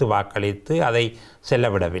எதிர்த்து வாக்களித்து அதை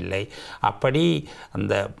செல்லவிடவில்லை. அப்படி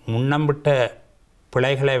அந்த முன்னம்பிட்ட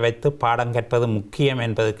பிழைகளை வைத்து பாடம் கற்பது முக்கியம்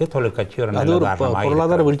என்பதற்கு தொழிற்கட்சி ஒரு நல்ல காரணமாக,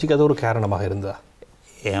 பொருளாதார வீழ்ச்சிக்கு அது ஒரு காரணமாக இருந்தா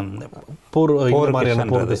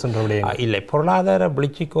இல்லை, பொருளாதார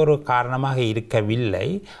வீழ்ச்சிக்கு ஒரு காரணமாக இருக்கவில்லை.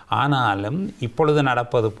 ஆனாலும் இப்பொழுது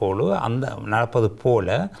நடப்பது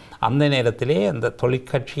போல அந்த நேரத்திலே அந்த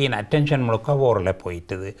தொழிற்கட்சியின் அட்டென்ஷன் முழுக்க ஓரில்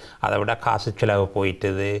போயிட்டுது. அதை விட காசு செலவு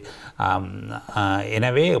போயிட்டுது.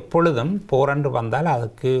 எனவே எப்பொழுதும் போரண்டு வந்தால்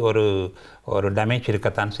அதுக்கு ஒரு டேமேஜ்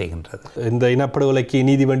இருக்கத்தான் செய்கின்றது. இந்த இனப்படுகொலைக்கு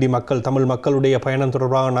நீதிவண்டி தமிழ் மக்களுடைய பயணம்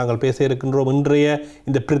தொடர்பாக நாங்கள் பேச இருக்கின்றோம். இன்றைய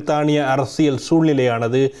இந்த பிரித்தானிய அரசியல்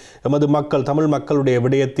சூழ்நிலையானது எமது தமிழ் மக்களுடைய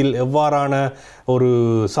விடயத்தில் எவ்வாறான ஒரு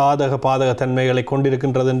சாதக பாதக தன்மைகளை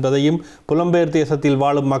கொண்டிருக்கின்றது என்பதையும், புலம்பெயர் தேசத்தில்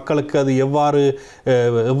வாழும் மக்களுக்கு அது எவ்வாறு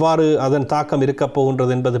அதன் தாக்கம் இருக்கப்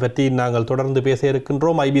போகின்றது என்பது பற்றி நாங்கள் தொடர்ந்து பேச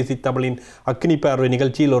இருக்கின்றோம். ஐபிசி தமிழின் அக்னி பார்வை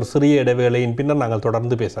நிகழ்ச்சியில் ஒரு சிறிய இடைவேளையின் பின்னர் நாங்கள்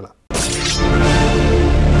தொடர்ந்து பேசலாம்.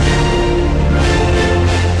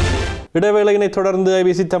 இடைவேளையினை தொடர்ந்து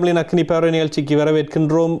ஐபிசி தமிழின் அக்னி பார்வை நிகழ்ச்சிக்கு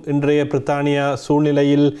வரவேற்கின்றோம். இன்றைய பிரித்தானியா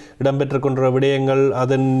சூழ்நிலையில் இடம்பெற்றுக் கொண்ட விடயங்கள்,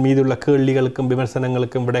 அதன் மீதுள்ள கேள்விகளுக்கும்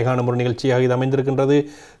விமர்சனங்களுக்கும் விடை காணும் ஒரு நிகழ்ச்சியாக இது அமைந்திருக்கின்றது.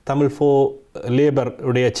 தமிழ் ஃபோ லேபர்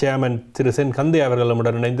உடைய சேர்மன் திரு சென் கந்தே அவர்கள்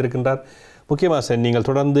நம்முடன் இணைந்திருக்கின்றார். முக்கியமாக சார், நீங்கள்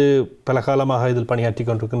தொடர்ந்து பல காலமாக இதில் பணியாற்றி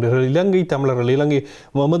கொண்டிருக்கின்றீர்கள். இலங்கை தமிழர்கள்,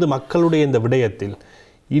 நமது மக்களுடைய இந்த விடயத்தில்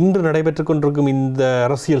இன்று நடைபெற்று கொண்டிருக்கும் இந்த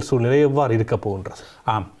அரசியல் சூழ்நிலை எவ்வாறு இருக்கப் போகின்றது?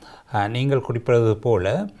 ஆம், நீங்கள் குறிப்பிடுவது போல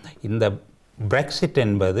இந்த Brexit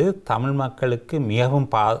என்பது தமிழ் மக்களுக்கு மிகவும்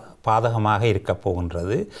பாதகமாக இருக்க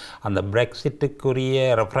போகின்றது. அந்த Brexitக்குரிய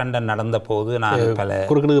ரெஃபரண்டம் நடந்த போது நான்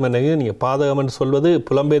குறுக்கிடுது என்னங்க, நீங்கள் பாதகம்னு சொல்வது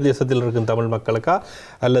புலம்பெயர் தேசத்தில் இருக்கும் தமிழ் மக்களுக்கா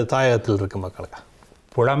அல்லது தாயகத்தில் இருக்கும் மக்களுக்கா?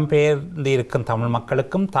 புலம்பெயர்ந்து இருக்கும் தமிழ்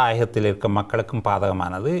மக்களுக்கும் தாயகத்தில் இருக்கும் மக்களுக்கும்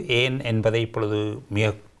பாதகமானது. ஏன் என்பதை இப்பொழுது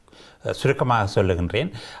மிக சுருக்கமாக சொல்லுகின்றேன்.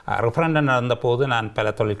 ரெஃபரண்டம் நடந்தபோது நான்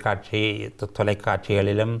பல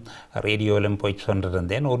தொலைக்காட்சிகளிலும் ரேடியோவிலும் போய்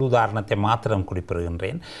சென்றிருந்தேன். ஒரு உதாரணத்தை மாத்திரம்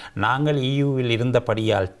குறிப்பிடுகின்றேன். நாங்கள் EUவில்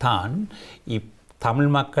இருந்தபடியால் தான் தமிழ்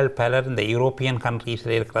மக்கள் பலர், இந்த யூரோப்பியன்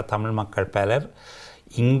கண்ட்ரீஸில் இருக்கிற தமிழ் மக்கள் பலர்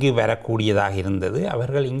இங்கு வரக்கூடியதாக இருந்தது.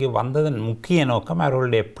 அவர்கள் இங்கு வந்ததன் முக்கிய நோக்கம்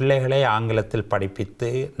அவர்களுடைய பிள்ளைகளை ஆங்கிலத்தில்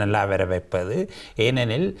படிப்பித்து நல்லா வர வைப்பது.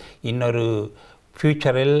 ஏனெனில் இன்னொரு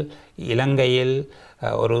ஃப்யூச்சரில் இலங்கையில்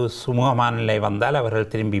ஒரு சுமூகமான நிலை வந்தால்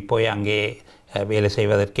அவர்கள் திரும்பி போய் அங்கே வேலை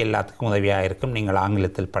செய்வதற்கு எல்லாத்துக்கும் உதவியாக இருக்கும் நீங்கள்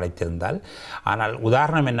ஆங்கிலத்தில் படித்திருந்தால். ஆனால்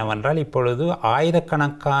உதாரணம் என்னவென்றால், இப்பொழுது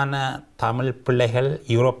ஆயிரக்கணக்கான தமிழ் பிள்ளைகள்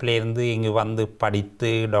யூரோப்பிலிருந்து இங்கு வந்து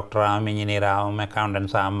படித்து டாக்டராகவும் இன்ஜினியராகவும்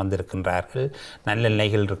அக்கௌண்டன்ஸாகவும் வந்திருக்கின்றார்கள். நல்ல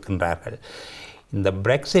நிலைகள் இருக்கின்றார்கள். இந்த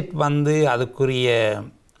Brexit வந்து அதுக்குரிய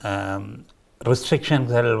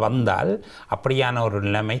ரெஸ்ட்ரிக்ஷன்கள் வந்தால் அப்படியான ஒரு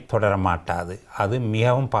நிலைமை தொடர மாட்டாது. அது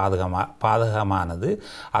மிகவும் பாதகமானது.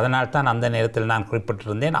 அதனால் தான் அந்த நேரத்தில் நான்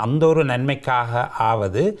குறிப்பிட்டிருந்தேன், அந்த ஒரு நன்மைக்காக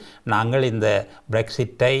ஆவது நாங்கள் இந்த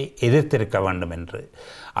பிரெக்சிட்டை எதிர்த்திருக்க வேண்டும் என்று.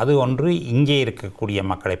 அது ஒன்று இங்கே இருக்கக்கூடிய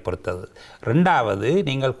மக்களை பொறுத்தது. ரெண்டாவது,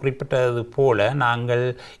 நீங்கள் குறிப்பிட்டது போல நாங்கள்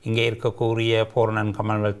இங்கே இருக்கக்கூடிய ஃபாரின் அண்ட்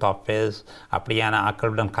காமன்வெல்த் ஆஃபீஸ் அப்படியான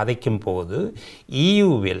ஆக்களுடன் கதைக்கும் போது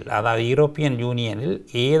EUவில், அதாவது யூரோப்பியன் யூனியனில்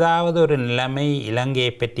ஏதாவது ஒரு நிலைமை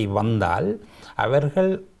இலங்கையை பற்றி வந்தால்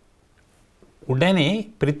அவர்கள் உடனே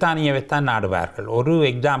பிரித்தானியாவைத்தான் நாடுவார்கள். ஒரு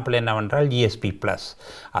எக்ஸாம்பிள் என்னவென்றால் GSP+,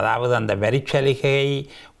 அதாவது அந்த வரிச்சலுகையை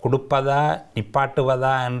கொடுப்பதா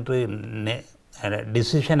நிப்பாட்டுவதா என்று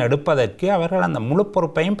டிசிஷன் எடுப்பதற்கு அவர்கள் அந்த முழு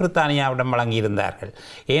பொறுப்பையும் பிரித்தானியாவிடம் வழங்கியிருந்தார்கள்.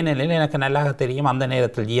 ஏனெனில் எனக்கு நல்லாக தெரியும், அந்த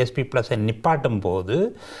நேரத்தில் GSP+ஐ நிப்பாட்டும் போது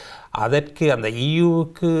அதற்கு அந்த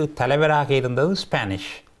EUவுக்கு தலைவராக இருந்தது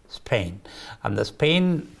ஸ்பெயின். அந்த ஸ்பெயின்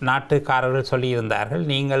நாட்டுக்காரர்கள் சொல்லியிருந்தார்கள்,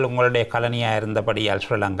 நீங்கள் உங்களுடைய கலனியாக இருந்தபடியால்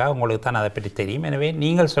ஸ்ரீலங்கா, உங்களுக்கு தான் அதை பற்றி தெரியும், எனவே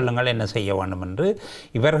நீங்கள் சொல்லுங்கள் என்ன செய்ய வேண்டும் என்று.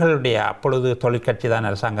 இவர்களுடைய அப்பொழுது தொழிற்கட்சி தான்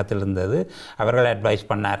அரசாங்கத்தில் இருந்தது. அவர்கள் அட்வைஸ்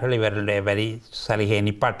பண்ணார்கள், இவர்களுடைய வரி சலுகையை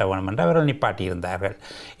நிப்பாட்ட வேண்டும் என்று. அவர்கள் நிப்பாட்டியிருந்தார்கள்.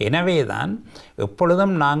 எனவே தான்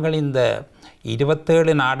எப்பொழுதும் நாங்கள் இந்த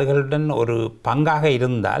 27 நாடுகளுடன் ஒரு பங்காக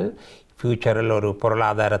இருந்தால் ஃப்யூச்சரில் ஒரு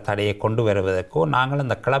பொருளாதார தடையை கொண்டு வருவதற்கோ நாங்கள்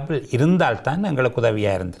அந்த கிளப்பில் இருந்தால்தான் எங்களுக்கு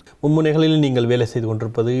உதவியாக இருந்தது. மும்முனைகளில் நீங்கள் வேலை செய்து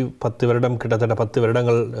கொண்டிருப்பது 10 வருடம், கிட்டத்தட்ட 10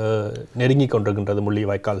 வருடங்கள் நெருங்கி கொண்டிருக்கின்றது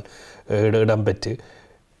முள்ளிவாய்க்கால் இடம்பெற்று.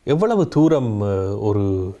 எவ்வளவு தூரம் ஒரு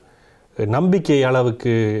நம்பிக்கை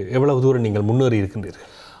அளவுக்கு எவ்வளவு தூரம் நீங்கள் முன்னேறி இருக்கின்றீர்கள்?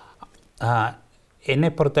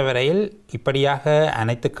 என்னை பொறுத்தவரையில் இப்படியாக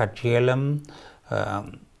அனைத்து கட்சிகளும்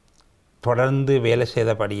தொடர்ந்து வேலை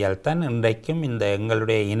செய்தபடியால் தான் இன்றைக்கும் இந்த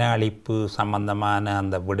எங்களுடைய இன அழிப்பு சம்பந்தமான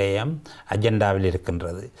அந்த விடயம் அஜெண்டாவில்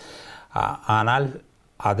இருக்கின்றது. ஆனால்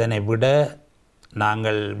அதனை விட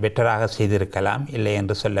நாங்கள் பெட்டராக செய்திருக்கலாம், இல்லை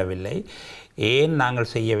என்று சொல்லவில்லை. ஏன்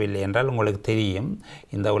நாங்கள் செய்யவில்லை என்றால், உங்களுக்கு தெரியும்,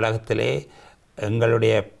 இந்த உலகத்திலே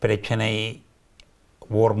எங்களுடைய பிரச்சனை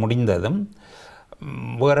போர் முடிந்ததும்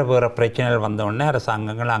வேறு பிரச்சனைகள் வந்தவுடனே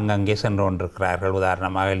அரசாங்கங்கள் அங்கங்கே சென்று கொண்டிருக்கிறார்கள்.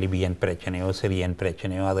 உதாரணமாக லிபியன் பிரச்சனையோ சிரியன்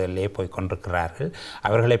பிரச்சனையோ அதிலே போய் கொண்டிருக்கிறார்கள்.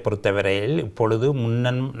 அவர்களை பொறுத்தவரையில் இப்பொழுது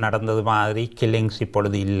முன்னம் நடந்தது மாதிரி கில்லிங்ஸ்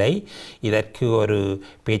இப்பொழுது இல்லை. இதற்கு ஒரு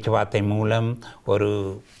பேச்சுவார்த்தை மூலம் ஒரு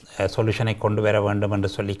சொல்யூஷனை கொண்டு வர வேண்டும் என்று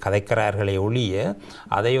சொல்லி கதைக்கிறார்களே ஒழிய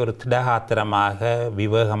அதை ஒரு திடகாத்திரமாக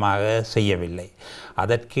விவேகமாக செய்யவில்லை.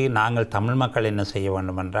 அதற்கு நாங்கள் தமிழ் மக்கள் என்ன செய்ய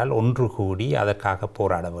வேண்டும் என்றால் ஒன்று கூடி அதற்காக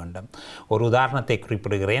போராட வேண்டும். ஒரு உதாரணத்தை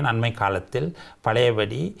குறிப்பிடுகிறேன். அண்மை காலத்தில்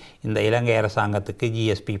பழையபடி இந்த இலங்கை அரசாங்கத்துக்கு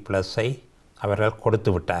GSP+ஐ அவர்கள் கொடுத்து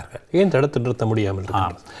விட்டார்கள். ஏன் தடுத்து நிறுத்த முடியாமல்?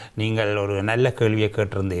 நீங்கள் ஒரு நல்ல கேள்வியை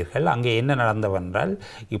கேட்டிருந்தீர்கள். அங்கே என்ன நடந்தவென்றால்,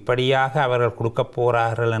 இப்படியாக அவர்கள் கொடுக்க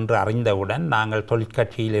போகிறார்கள் என்று அறிந்தவுடன் நாங்கள்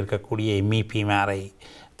தொழிற்கட்சியில் இருக்கக்கூடிய MEP-மாரை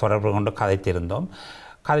தொடர்பு கொண்டு கதைத்திருந்தோம்.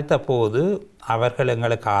 கதைத்த போது அவர்கள்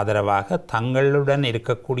எங்களுக்கு ஆதரவாக தங்களுடன்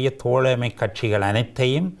இருக்கக்கூடிய தோழமை கட்சிகள்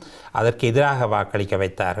அனைத்தையும் அதற்கு எதிராக வாக்களிக்க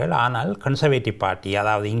வைத்தார்கள். ஆனால் கன்சர்வேட்டிவ் பார்ட்டி,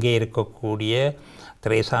 அதாவது இங்கே இருக்கக்கூடிய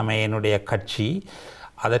தெரேசா மேயினுடைய கட்சி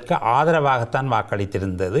அதற்கு ஆதரவாகத்தான்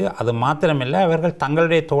வாக்களித்திருந்தது. அது மாத்திரமில்லை, அவர்கள்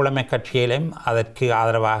தங்களுடைய தோழமை கட்சியிலும் அதற்கு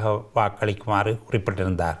ஆதரவாக வாக்களிக்குமாறு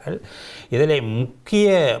குறிப்பிட்டிருந்தார்கள். இதில்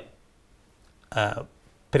முக்கிய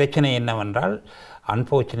பிரச்சனை என்னவென்றால்,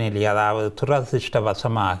 அன்ஃபார்ச்சுனேட்லி, அதாவது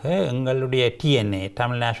துரதிர்ஷ்டவசமாக எங்களுடைய TNA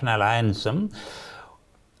தமிழ் நேஷனல் அலையன்ஸும்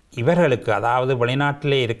இவர்களுக்கு, அதாவது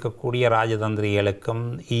வெளிநாட்டிலே இருக்கக்கூடிய ராஜதந்திரிகளுக்கும்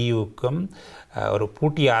EUக்கும் ஒரு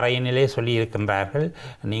பூட்டி அறையினிலே சொல்லியிருக்கின்றார்கள்,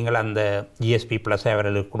 நீங்கள் அந்த GSP+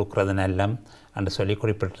 அவர்களுக்கு கொடுக்குறது நல்லம் என்று சொல்லி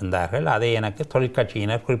குறிப்பிட்டிருந்தார்கள். அதை எனக்கு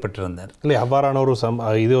தொழிற்கட்சியினர் குறிப்பிட்டிருந்தார். இல்லை, அவ்வாறான ஒரு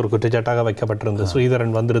இது ஒரு குற்றச்சாட்டாக வைக்கப்பட்டிருந்தது.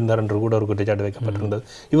 ஸ்ரீதரன் வந்திருந்தார் என்று கூட ஒரு குற்றச்சாட்டு வைக்கப்பட்டிருந்தது.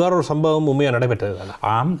 இவ்வாறு ஒரு சம்பவம் உண்மையாக நடைபெற்றது.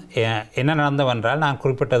 ஆம். என்ன நடந்தவென்றால், நான்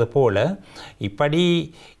குறிப்பிட்டது போல இப்படி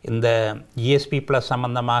இந்த GSP+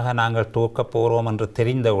 சம்பந்தமாக நாங்கள் துவக்க போகிறோம் என்று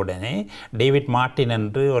தெரிந்தவுடனே டேவிட் மார்ட்டின்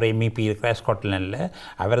என்று ஒரு MEP இருக்கிறார் ஸ்காட்லாண்டில்.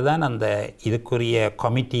 அவர் தான் அந்த இதுக்குரிய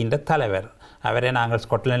கமிட்டியின் தலைவர். அவரை நாங்கள்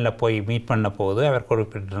ஸ்காட்லாண்டில் போய் மீட் பண்ண போது அவர்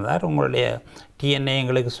குறிப்பிட்டிருந்தார், உங்களுடைய TNA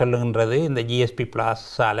எங்களுக்கு சொல்லுகின்றது இந்த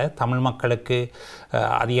GSP+ஆல் தமிழ் மக்களுக்கு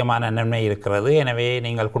அதிகமான நன்மை இருக்கிறது, எனவே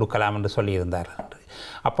நீங்கள் கொடுக்கலாம் என்று சொல்லியிருந்தார் என்று.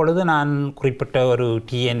 அப்பொழுது நான் குறிப்பிட்ட ஒரு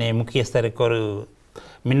TNA முக்கியஸ்தருக்கு ஒரு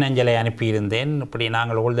மின்னஞ்சலை அனுப்பியிருந்தேன். இப்படி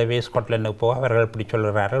நாங்கள் ஓல்தவே ஸ்காட்லாண்டுக்கு போக அவர்கள் இப்படி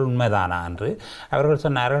சொல்கிறார்கள், உண்மைதானா என்று. அவர்கள்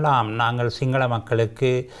சொன்னார்கள், ஆம், நாங்கள் சிங்கள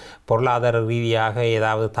மக்களுக்கு பொருளாதார ரீதியாக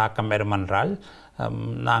ஏதாவது தாக்கம் வருமென்றால்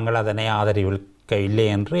நாங்கள் அதனை ஆதரவிக்க இல்லை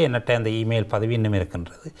என்று என்னட்ட அந்த இமெயில் பதிவு இன்னும்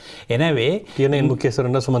இருக்கின்றது. எனவே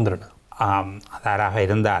முக்கியஸ்தர் சுமந்திரன் அதாராக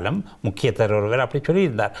இருந்தாலும் முக்கியத்தர் ஒருவர் அப்படி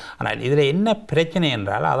சொல்லியிருந்தார். ஆனால் இதில் என்ன பிரச்சனை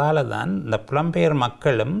என்றால், அதால் தான் இந்த புலம்பெயர்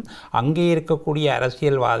மக்களும் அங்கே இருக்கக்கூடிய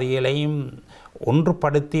அரசியல்வாதிகளையும்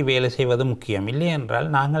ஒன்றுபடுத்தி வேலை செய்வது முக்கியம். இல்லை என்றால்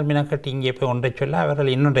நாங்கள் மினக்கட்டி இங்கே போய் ஒன்றை சொல்ல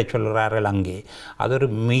அவர்கள் இன்னொன்றை சொல்கிறார்கள் அங்கே. அது ஒரு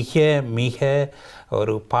மிக மிக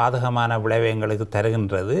ஒரு பாதகமான விளைவை எங்களுக்கு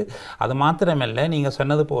தருகின்றது. அது மாத்திரமல்ல, நீங்கள்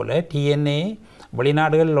சொன்னது போல் டிஎன்ஏ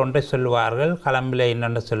வெளிநாடுகளில் ஒன்றை சொல்லுவார்கள், கொலம்பில்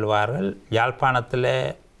இன்னொன்றை சொல்லுவார்கள், யாழ்ப்பாணத்தில்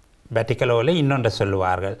வெட்டிக்கலோவில் இன்னொன்றை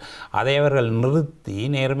சொல்லுவார்கள். அதை அவர்கள் நிறுத்தி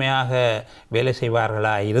நேர்மையாக வேலை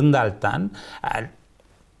செய்வார்களா இருந்தால்தான்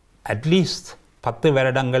அட்லீஸ்ட் 10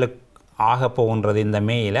 வருடங்களுக்கு ஆக போகின்றது இந்த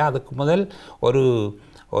மேயில். அதுக்கு முதல் ஒரு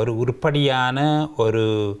ஒரு உருப்படியான ஒரு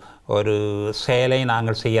ஒரு செயலை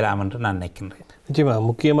நாங்கள் செய்யலாம் என்று நான் நினைக்கின்றேன். நிச்சயமாக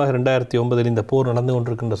முக்கியமாக 2009 இந்த போர் நடந்து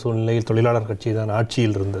கொண்டிருக்கின்ற சூழ்நிலையில் தொழிலாளர் கட்சி தான்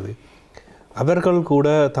ஆட்சியில் இருந்தது. அவர்கள் கூட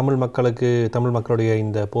தமிழ் மக்களுடைய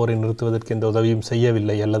இந்த போரை நிறுத்துவதற்கு எந்த உதவியும்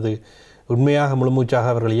செய்யவில்லை அல்லது உண்மையாக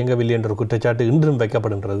முழுமூச்சாக அவர்கள் இயங்கவில்லை என்ற குற்றச்சாட்டு இன்றும்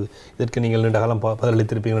வைக்கப்படுகின்றது. இதற்கு நீங்கள் நீண்ட காலம்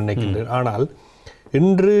பதிலளித்திருப்பீங்கன்னு நினைக்கின்றேன். ஆனால்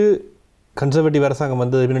இன்று கன்சர்வேட்டிவ் அரசாங்கம்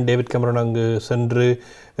வந்தது பின்னர் டேவிட் கேமரன் அங்கு சென்று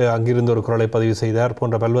அங்கிருந்து ஒரு குரலை பதிவு செய்தார்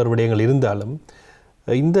போன்ற பல்வேறு விடயங்கள் இருந்தாலும்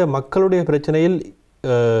இந்த மக்களுடைய பிரச்சனையில்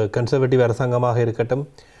கன்சர்வேட்டிவ் அரசாங்கமாக இருக்கட்டும்,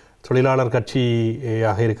 தொழிலாளர்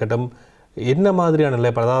கட்சியாக இருக்கட்டும், என்ன மாதிரியான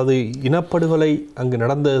நிலைப்பாடு, அதாவது இனப்படுகொலை அங்கு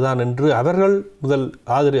நடந்ததுதான் என்று அவர்கள் முதல்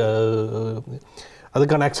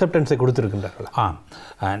அதுக்கான அக்செப்டன்ஸை கொடுத்திருக்கின்றார்கள்?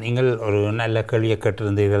 நீங்கள் ஒரு நல்ல கேள்வியை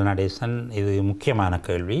கேட்டிருந்தீர்கள் நடேசன். இது முக்கியமான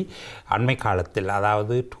கேள்வி. அண்மை காலத்தில்,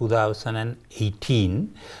 அதாவது 2018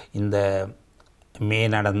 இந்த மே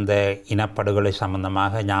நடந்த இனப்படுகொலை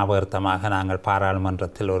சம்பந்தமாக ஞாபகார்த்தமாக நாங்கள்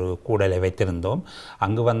பாராளுமன்றத்தில் ஒரு கூடலை வைத்திருந்தோம்.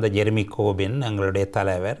 அங்கு வந்த ஜெர்மி கோபின் எங்களுடைய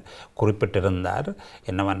தலைவர் குறிப்பிட்டிருந்தார்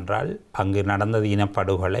என்னவென்றால், அங்கு நடந்தது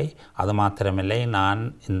இனப்படுகொலை, அது மாத்திரமில்லை, நான்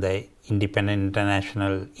இந்த இண்டிபெண்டன்ட்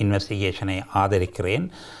இன்டர்நேஷ்னல் இன்வெஸ்டிகேஷனை ஆதரிக்கிறேன்.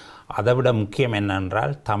 அதைவிட முக்கியம்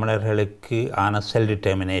என்னென்றால் தமிழர்களுக்கு ஆன செல்ஃப்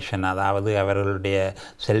டிட்டர்மினேஷன், அதாவது அவர்களுடைய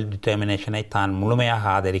செல்ஃப் டிட்டர்மினேஷனை தான் முழுமையாக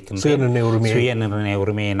ஆதரிக்கின்றேன். சுய நிர்ணய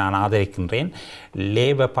உரிமையை நான் ஆதரிக்கின்றேன்.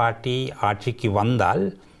 லேபர் பார்ட்டி ஆட்சிக்கு வந்தால்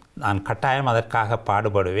நான் கட்டாயம் அதற்காக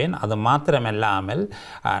பாடுபடுவேன். அது மாத்திரமல்லாமல்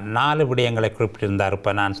 4 விடயங்களை குறிப்பிட்டிருந்தார்.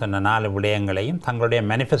 இப்போ நான் சொன்ன 4 விடயங்களையும் தங்களுடைய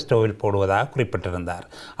மேனிஃபெஸ்டோவில் போடுவதாக குறிப்பிட்டிருந்தார்.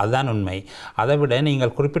 அதுதான் உண்மை. அதை விட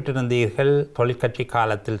நீங்கள் குறிப்பிட்டிருந்தீர்கள் தொழிற்கட்சி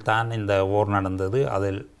காலத்தில் தான் இந்த ஓர் நடந்தது.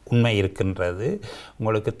 அதில் உண்மை இருக்கின்றது.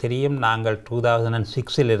 உங்களுக்கு தெரியும், நாங்கள்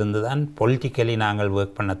 2006 இருந்து தான் பொலிட்டிக்கலி நாங்கள்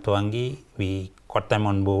ஒர்க் பண்ண துவங்கி வி கொட்டம்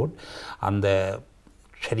ஆன் போர்ட். அந்த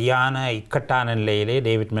சரியான இக்கட்டான நிலையிலே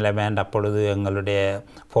டேவிட் மிலபேண்ட் அப்பொழுது எங்களுடைய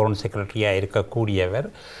ஃபாரின் செக்ரட்டரியாக இருக்கக்கூடியவர்,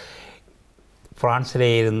 பிரான்சிலே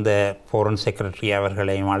இருந்த ஃபாரின் செக்ரட்டரி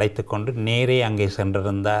அவர்களையும் அழைத்து கொண்டு நேரே அங்கே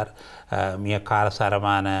சென்றிருந்தார். மிக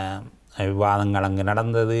காரசாரமான விவாதங்கள் அங்கு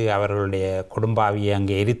நடந்தது. அவர்களுடைய குடும்பாவியை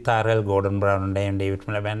அங்கே எரித்தார்கள். கோர்டன் ப்ரவுனுடையும் டேவிட்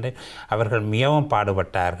மிலபேண்டையும் அவர்கள் மிகவும்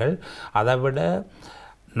பாடுபட்டார்கள். அதைவிட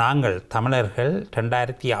நாங்கள் தமிழர்கள்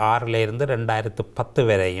 2006 2010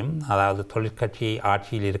 வரையும், அதாவது தொழிற்கட்சி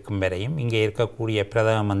ஆட்சியில் இருக்கும் வரையும், இங்கே இருக்கக்கூடிய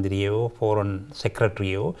பிரதம மந்திரியோ ஃபாரின்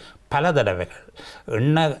செக்ரட்டரியோ பல தடவைகள்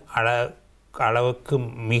அளவுக்கு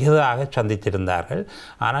மிகுதாக சந்தித்திருந்தார்கள்.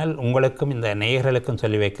 ஆனால் உங்களுக்கும் இந்த நேயர்களுக்கும்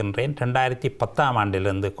சொல்லி வைக்கின்றேன், 2010ஆம்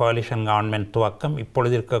ஆண்டிலிருந்து கோலிஷன் கவர்மெண்ட் துவக்கம்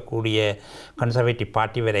இப்பொழுது இருக்கக்கூடிய கன்சர்வேட்டிவ்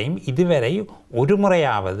பார்ட்டி வரையும் இதுவரை ஒரு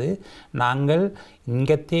முறையாவது நாங்கள்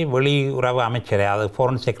இங்கத்தே வெளியுறவு அமைச்சரை, அதாவது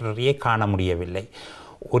ஃபாரின் செக்ரட்டரியை காண முடியவில்லை.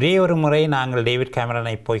 ஒரே ஒரு முறை நாங்கள் டேவிட்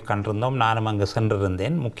கேமரனை போய் கண்டிருந்தோம். நானும் அங்கு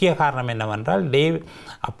சென்றிருந்தேன். முக்கிய காரணம் என்னவென்றால்,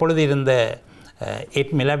 அப்பொழுது இருந்த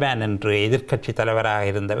எட் மிலபேன் என்று எதிர்க்கட்சி தலைவராக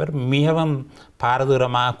இருந்தவர் மிகவும்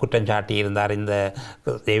பாரதூரமாக குற்றம் சாட்டி இருந்தார். இந்த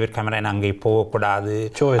டேவிட் கேமரன் அங்கே போகக்கூடாது,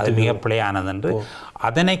 அது மிக பிழையானது என்று.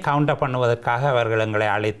 அதனை கவுண்டர் பண்ணுவதற்காக அவர்கள் எங்களை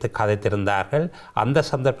அழைத்து கதைத்திருந்தார்கள். அந்த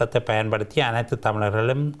சந்தர்ப்பத்தை பயன்படுத்தி அனைத்து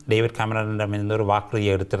தமிழர்களும் டேவிட் கேமரனிடமிருந்து ஒரு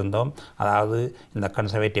வாக்குறுதியை எடுத்திருந்தோம். அதாவது இந்த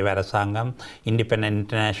கன்சர்வேட்டிவ் அரசாங்கம் இண்டிபெண்டன்ட்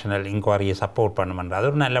இன்டர்நேஷ்னல் இன்குவாரியை சப்போர்ட் பண்ணும் என்று. அது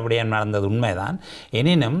ஒரு நல்லபடியாக நடந்தது, உண்மைதான்.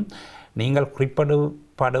 எனினும் நீங்கள்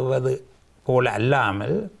குறிப்பிடுவது போல்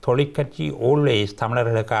அல்லாமல் தொழிற்கட்சி ஆல்வேஸ்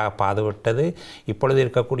தமிழர்களுக்காக பாடுபட்டது. இப்பொழுது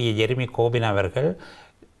இருக்கக்கூடிய ஜெர்மி கோபின் அவர்கள்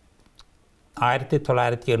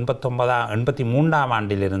 1983ஆம்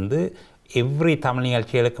ஆண்டிலிருந்து எவ்ரி தமிழ்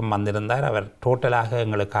நிகழ்ச்சிகளுக்கும் வந்திருந்தார். அவர் டோட்டலாக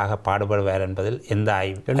எங்களுக்காக பாடுபடுவார் என்பதில் எந்த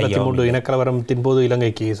 83 இனக்கலவரத்தின் போது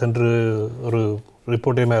இலங்கைக்கு சென்று ஒரு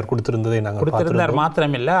ரிப்போர்ட்டையும் அவர் கொடுத்திருந்தார்.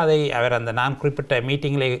 மாத்திரமில்லை, அதை அவர் அந்த நான் குறிப்பிட்ட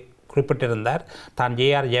மீட்டிங்கிலே குறிப்பிட்டிருந்தார். தான்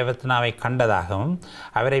ஜேஆர் ஜெயவர்த்தனாவை கண்டதாகவும்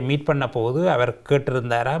அவரை மீட் பண்ண போது அவர்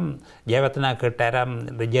கேட்டிருந்தாராம், ஜெயவர்த்தனா கேட்டாராம்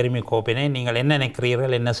ஜெர்மி கோபினை, நீங்கள் என்ன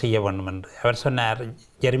நினைக்கிறீர்கள், என்ன செய்ய வேண்டும் என்று. அவர் சொன்னார்,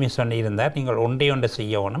 ஜெர்மி சொன்னிருந்தார், நீங்கள் ஒன்றை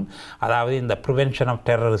செய்ய வேணும், அதாவது இந்த ப்ரிவென்ஷன் ஆஃப்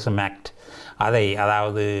டெரரிசம் ஆக்ட், அதை,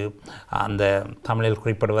 அதாவது அந்த தமிழில்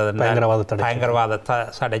குறிப்பிடுவதன் பயங்கரவாத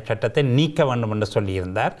தடை சட்டத்தை நீக்க வேண்டும் என்று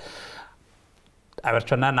சொல்லியிருந்தார். அவர்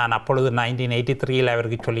சொன்னார், நான் அப்பொழுது 1983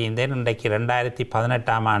 அவருக்கு சொல்லியிருந்தேன், இன்றைக்கு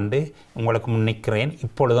 2018ஆம் ஆண்டு உங்களுக்கு முன்னிக்கிறேன்,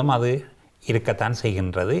 இப்பொழுதும் அது இருக்கத்தான்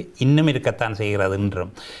செய்கின்றது, இன்னும் இருக்கத்தான் செய்கிறது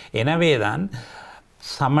என்றும். எனவே தான்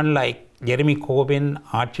சமன் லைக் ஜெரமி கோர்பின்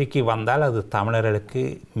ஆட்சிக்கு வந்தால் அது தமிழர்களுக்கு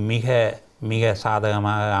மிக மிக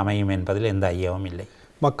சாதகமாக அமையும் என்பதில் எந்த ஐயமும் இல்லை.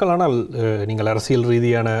 மக்கள் ஆனால் நீங்கள் அரசியல்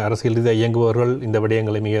ரீதியாக இயங்குபவர்கள் இந்த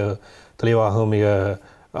விடயங்களை மிக தெளிவாகவும் மிக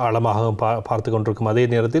ஆழமாகவும் பார்த்து கொண்டிருக்கும் அதே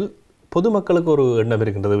நேரத்தில் பொதுமக்களுக்கு ஒரு எண்ணம்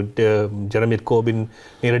இருக்கின்றது. ஜெரமி கோர்பின்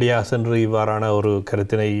நேரடியாக சென்று இவ்வாறான ஒரு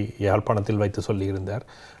கருத்தினை யாழ்ப்பாணத்தில் வைத்து சொல்லியிருந்தார்.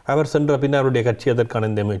 அவர் சென்ற பின்னர் அவருடைய கட்சி அதற்கான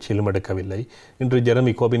இந்த முயற்சியிலும் எடுக்கவில்லை. இன்று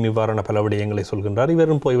ஜெரமி கோர்பின் இவ்வாறான பல விடயங்களை சொல்கின்றார்.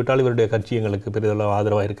 இவரும் போய்விட்டால் இவருடைய கட்சி எங்களுக்கு பெரிதளவு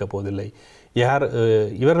ஆதரவாக இருக்க போவதில்லை.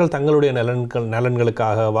 இவர்கள் தங்களுடைய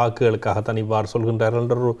நலன்களுக்காக வாக்குகளுக்காகத்தான் இவ்வாறு சொல்கின்றார்கள்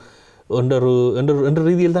என்ற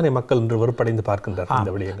ரீதியில் தான் மக்கள் இன்று வெறுப்படைந்து பார்க்கின்றார்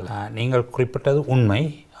இந்த விடயங்கள். நீங்கள் குறிப்பிட்டது உண்மை,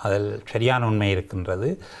 அதில் சரியான உண்மை இருக்கின்றது.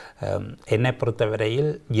 என்னை பொறுத்தவரையில்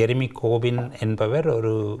ஜெரமி கோர்பின் என்பவர்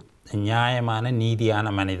ஒரு நியாயமான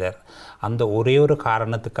நீதியான மனிதர். அந்த ஒரே ஒரு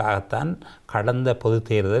காரணத்துக்காகத்தான் கடந்த பொது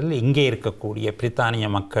தேர்தலில் இங்கே இருக்கக்கூடிய பிரித்தானிய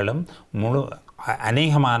மக்களும்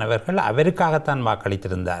அநேகமானவர்கள் அவருக்காகத்தான்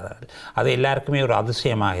வாக்களித்திருந்தார்கள். அது எல்லாருக்குமே ஒரு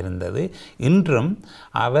அதிசயமாக இருந்தது. இன்றும்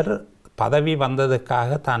அவர் பதவி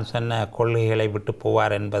வந்ததுக்காக தான் சொன்ன கொள்கைகளை விட்டு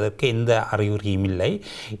போவார் என்பதற்கு எந்த அறிகுறியும் இல்லை.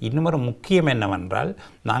 இன்னும் ஒரு முக்கியம் என்னவென்றால்,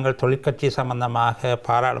 நாங்கள் தொழிற்கட்சி சம்பந்தமாக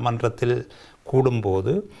பாராளுமன்றத்தில்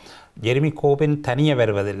கூடும்போது ஜெரமி கோர்பின் தனியே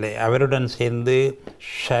வருவதில்லை. அவருடன் சேர்ந்து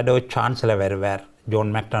ஷேடோ சான்சலர் வருவார்,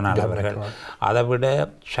 ஜோன் மெக்டொனால்ட் அவர்கள். அதை விட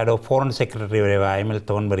ஷேடோ ஃபாரின் செக்ரட்டரி வருவார், எமில்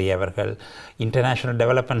தோன்பரி அவர்கள். இன்டர்நேஷ்னல்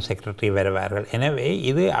டெவலப்மெண்ட் செக்ரட்டரி வருவார்கள். எனவே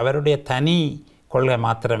இது அவருடைய தனி கொள்கை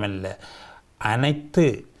மாத்திரமல்ல, அனைத்து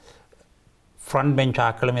ஃப்ரண்ட் பெஞ்ச்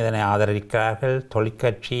ஆக்களும் இதனை ஆதரிக்கிறார்கள்.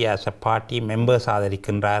 தொழிற்கட்சி ஆஸ் அ பார்ட்டி மெம்பர்ஸ்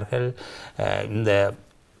ஆதரிக்கின்றார்கள். இந்த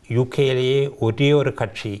யூகேலேயே ஒரே ஒரு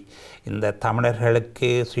கட்சி இந்த தமிழர்களுக்கு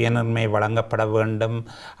சுயநிர்ணய வழங்கப்பட வேண்டும்,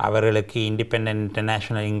 அவர்களுக்கு இண்டிபெண்டன்ட்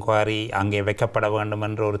இன்டர்நேஷ்னல் இன்குவாரி அங்கே வைக்கப்பட வேண்டும்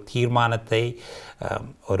என்ற ஒரு தீர்மானத்தை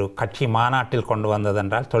ஒரு கட்சி மாநாட்டில் கொண்டு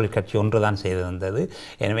வந்ததென்றால் தொழிற்கட்சி ஒன்று தான் செய்திருந்தது.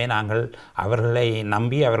 எனவே நாங்கள் அவர்களை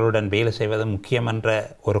நம்பி அவர்களுடன் வேலை செய்வது முக்கியம் என்ற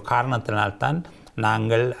ஒரு காரணத்தினால்தான்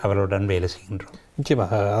நாங்கள் அவருடன் வேலை செய்கின்றோம்.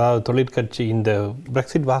 நிச்சயமாக, அதாவது தொழிற்கட்சி இந்த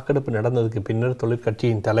பிரெக்சிட் வாக்கெடுப்பு நடந்ததுக்கு பின்னர்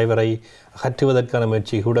தொழிற்கட்சியின் தலைவரை அகற்றுவதற்கான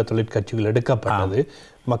முயற்சி கூட தொழிற்கட்சிகள் எடுக்கப்பட்டது.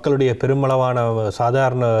 மக்களுடைய பெருமளவான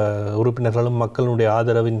சாதாரண உறுப்பினர்களும் மக்களுடைய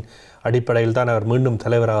ஆதரவின் அடிப்படையில் தான் அவர் மீண்டும்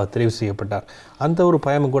தலைவராக தெரிவு செய்யப்பட்டார். அந்த ஒரு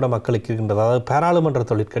பயமும் கூட மக்களுக்கு இருக்கின்றது. அதாவது பாராளுமன்ற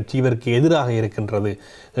தொழிற்கட்சி இவருக்கு எதிராக இருக்கின்றது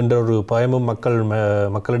என்ற ஒரு பயமும்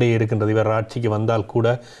மக்களிடையே இருக்கின்றது. இவர் ஆட்சிக்கு வந்தால்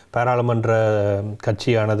கூட பாராளுமன்ற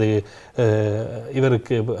கட்சியானது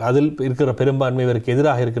இவருக்கு அதில் இருக்கிற பெரும்பான்மை இவருக்கு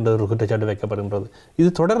எதிராக இருக்கின்றது ஒரு குற்றச்சாட்டு வைக்கப்படுகின்றது.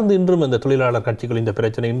 இது தொடர்ந்து இன்றும் இந்த தொழிலாளர் கட்சிகள் இந்த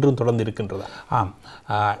பிரச்சனை இன்றும் தொடர்ந்து இருக்கின்றதா?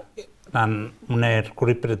 நான் முன்னர்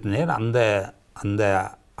குறிப்பிட்டிருந்தேன், அந்த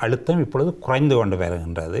அழுத்தம் இப்பொழுது குறைந்து கொண்டு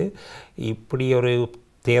வருகின்றது. இப்படி ஒரு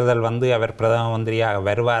தேர்தல் வந்து அவர் பிரதம மந்திரியாக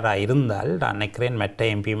வருவாரா இருந்தால் நான் நினைக்கிறேன் மற்ற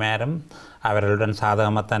எம்பிமாரும் அவர்களுடன்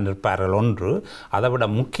சாதகமாகத்தான் இருப்பார்கள். ஒன்று, அதை விட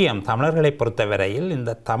முக்கியம், தமிழர்களை பொறுத்தவரையில்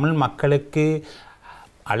இந்த தமிழ் மக்களுக்கு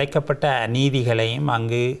அழைக்கப்பட்ட அநீதிகளையும்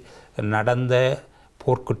அங்கு நடந்த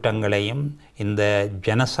போர்க்குற்றங்களையும் இந்த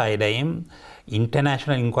ஜெனசைடையும்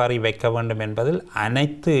இன்டர்நேஷ்னல் இன்குவாரி வைக்க வேண்டும் என்பதில்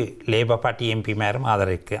அனைத்து லேபர் பார்ட்டி எம்பிமாரும்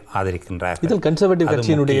ஆதரிக்கின்றார்கள். இதில் கன்சர்வேட்டிவ்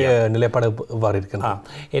கட்சியினுடைய நிலைப்பாடு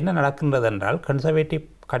என்ன நடக்கின்றது என்றால், கன்சர்வேட்டிவ்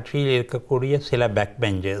கட்சியில் இருக்கக்கூடிய சில பேக்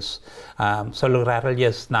பெஞ்சர்ஸ் சொல்லுகிறார்கள்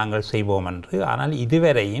எஸ் நாங்கள் செய்வோம் என்று. ஆனால்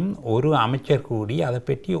இதுவரையும் ஒரு அமைச்சர் கூடி அதை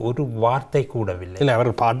பற்றி ஒரு வார்த்தை கூடவில்லை. இல்லை,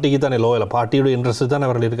 அவர்கள் பார்ட்டிக்கு தானே இல்லை, பார்ட்டியோட இன்ட்ரெஸ்ட் தான்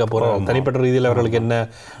அவர்கள் இருக்க போகிறார்கள். தனிப்பட்ட ரீதியில் அவர்களுக்கு என்ன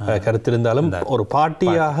கருத்து இருந்தாலும் ஒரு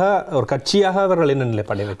பார்ட்டியாக ஒரு கட்சியாக அவர்கள் என்ன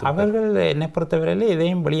நிலைப்பாடு வைத்து அவர்கள் என்னை பொறுத்தவரையில்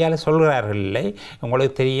இதையும் வெளியால் சொல்கிறார்கள். இல்லை,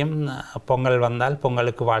 உங்களுக்கு தெரியும், பொங்கல் வந்தால்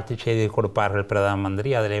பொங்கலுக்கு வாழ்த்து செய்தி கொடுப்பார்கள் பிரதம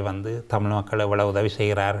மந்திரி. அதிலே வந்து தமிழ் மக்கள் எவ்வளவு உதவி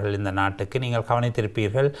செய்கிறார்கள் இந்த நாட்டுக்கு நீங்கள்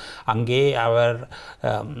கவனித்திருப்பீர்கள். அங்கே அவர்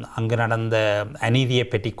அங்கு நடந்த அநீதியை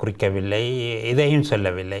பற்றி குறிக்கவில்லை, இதையும்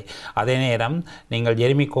சொல்லவில்லை. அதே நேரம் நீங்கள்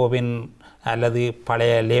ஜெரமி கோர்பின் அல்லது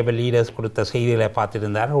பழைய லேபர் லீடர்ஸ் கொடுத்த செய்திகளை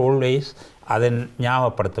பார்த்துருந்தார்கள், ஆல்வேஸ் அதை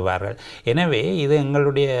ஞாபகப்படுத்துவார்கள். எனவே இது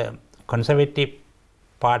எங்களுடைய கன்சர்வேட்டிவ்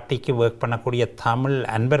பார்ட்டிக்கு ஒர்க் பண்ணக்கூடிய தமிழ்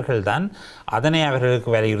அன்பர்கள் தான் அதனை அவர்களுக்கு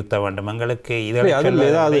வலியுறுத்த வேண்டும். எங்களுக்கு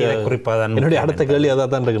குறிப்பாக என்னுடைய அடுத்த கேள்வி அதாக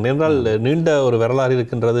தான் இருக்கு. என்றால் நீண்ட ஒரு வரலாறு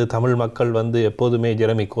இருக்கின்றது. தமிழ் மக்கள் வந்து எப்போதுமே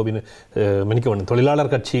ஜெரமி கோர்பின் மன்னிக்க வேண்டும்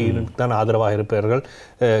தொழிலாளர் கட்சிக்கு தான் ஆதரவாக இருப்பார்கள்.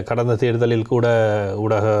 கடந்த தேர்தலில் கூட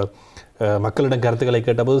ஊடக மக்களிடம் கருத்துக்களை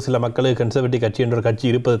கேட்டபோது சில மக்களுக்கு கன்சர்வேட்டிவ் கட்சி என்ற கட்சி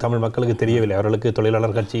இருப்பது தமிழ் மக்களுக்கு தெரியவில்லை. அவர்களுக்கு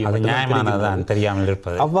தொழிலாளர் கட்சி தெரியாமல்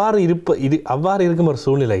இருப்பது. அவ்வாறு இருக்கும் ஒரு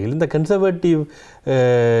சூழ்நிலையில் இந்த கன்சர்வேட்டிவ்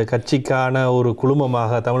கட்சிக்கான ஒரு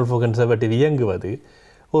குழுமமாக தமிழ் கன்சர்வேட்டிவ் இயங்குவது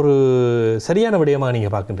ஒரு சரியான விடயமாக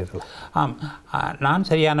நீங்கள் பார்க்கின்றீர்களா? நான்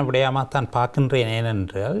சரியான விடயமாகத்தான் பார்க்கின்றேன்.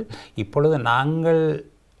 ஏனென்றால் இப்பொழுது நாங்கள்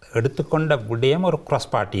எடுத்துக்கொண்ட விடயம் ஒரு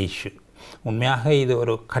கிராஸ் பார்ட்டி இஷ்யூ. உண்மையாக இது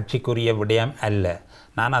ஒரு கட்சிக்குரிய விடயம் அல்ல.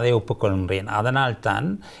 நான் அதை ஒப்புக்கொள்கிறேன். அதனால்தான்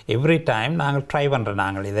எவ்ரி டைம் நாங்கள் ட்ரை பண்ணுறோம்,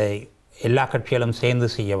 நாங்கள் இதை எல்லா கட்சிகளும் சேர்ந்து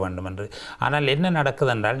செய்ய வேண்டும் என்று. ஆனால் என்ன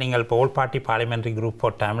நடக்குது என்றால், நீங்கள் இப்போ all party parliamentary group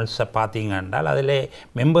for தமிழ்ஸை பார்த்தீங்க என்றால் அதில்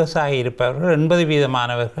மெம்பர்ஸாக இருப்பவர்கள்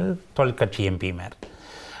 80% தொழிற்கட்சி எம்பிமார்.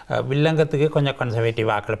 வில்லங்கத்துக்கு கொஞ்சம்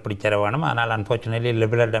கன்சர்வேட்டிவ் வாக்களை பிடிச்சர வேணும். ஆனால் அன்ஃபார்ச்சுனேட்லி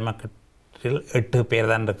லிபரல் டெமோக்ராட்டில் 8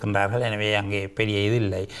 பேர் தான் இருக்கின்றார்கள். எனவே அங்கே பெரிய இது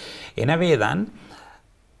இல்லை. எனவே தான்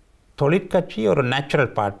தொழிற்கட்சி ஒரு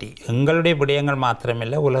நேச்சுரல் பார்ட்டி. எங்களுடைய விடயங்கள்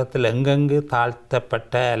மாத்திரமில்லை, உலகத்தில் எங்கெங்கு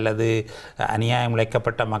தாழ்த்தப்பட்ட அல்லது அநியாயம்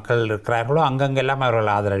இழைக்கப்பட்ட மக்கள் இருக்கிறார்களோ அங்கங்கெல்லாம் அவர்கள்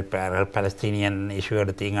ஆதரிப்பார்கள். பலஸ்தீனியன் இஷ்யூ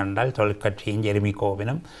எடுத்தீங்க என்றால் தொழிற்கட்சியும் ஜெரிமி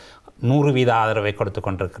கோர்பினும் 100% ஆதரவை கொடுத்து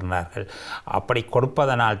கொண்டிருக்கிறார்கள். அப்படி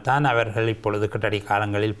கொடுப்பதனால்தான் அவர்கள் இப்பொழுது கிட்டடி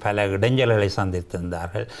காலங்களில் பல இடைஞ்சல்களை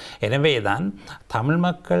சந்தித்திருந்தார்கள். எனவே தான் தமிழ்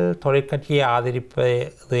மக்கள் தொழிற்கட்சியை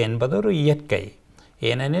ஆதரிப்பது என்பது ஒரு இயற்கை.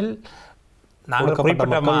 ஏனெனில் நாங்கள்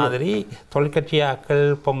குறிப்பிட்ட மாதிரி தொழிற்கட்சியாக்கள்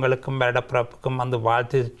பொங்கலுக்கும் வருடப்பிறப்புக்கும் வந்து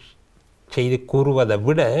வாழ்த்து செய்து கூறுவதை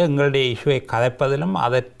விட எங்களுடைய இஷ்யூவை கதைப்பதிலும்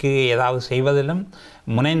அதற்கு ஏதாவது செய்வதிலும்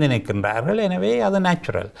முனைந்து நிற்கின்றார்கள். எனவே அது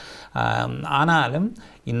நேச்சுரல். ஆனாலும்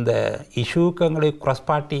இந்த இஷ்யூக்கு எங்களுக்கு க்ராஸ்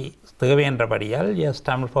பார்ட்டி தேவை என்றபடியால் S,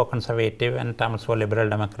 Tamil for conservative and Tamil for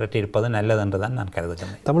liberal democrat இருப்பது நல்லது என்று தான் நான்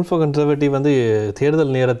கருதுகிறேன். தமிழ் ஃபார் கன்சர்வேட்டிவ் வந்து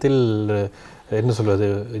தேர்தல் நேரத்தில் என்ன சொல்வது,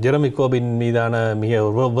 ஜெரமி கோர்பின் மீதான மிக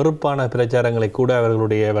வெறுப்பான பிரச்சாரங்களை கூட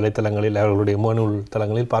அவர்களுடைய வலைத்தளங்களில் அவர்களுடைய முகநூல்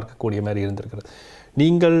தளங்களில் பார்க்கக்கூடிய மாதிரி இருந்திருக்கிறது.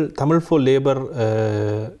 நீங்கள் தமிழ் ஃபார் லேபர்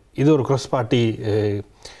இது ஒரு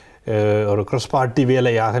க்ராஸ் பார்ட்டி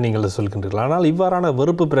வேலையாக நீங்கள் சொல்கின்றீர்கள். ஆனால் இவ்வாறான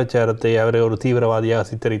வெறுப்பு பிரச்சாரத்தை அவரை ஒரு தீவிரவாதியாக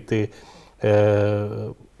சித்தரித்து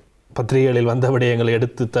பத்திரிகைகளில் வந்த விடயங்களை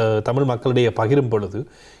எடுத்து தமிழ் மக்களிடையே பகிரும் பொழுது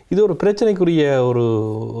இது ஒரு பிரச்சனைக்குரிய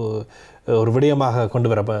ஒரு விடயமாக கொண்டு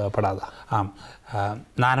வரப்படாதா? ஆம்,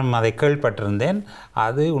 நானும் அதை கேள்விப்பட்டிருந்தேன்.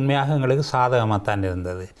 அது உண்மையாக எங்களுக்கு சாதகமாகத்தான்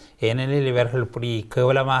இருந்தது. ஏனெனில் இவர்கள் இப்படி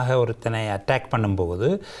கேவலமாக ஒருத்தனை அட்டாக் பண்ணும்போது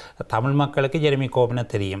தமிழ் மக்களுக்கு ஜெரிமி கோர்பினை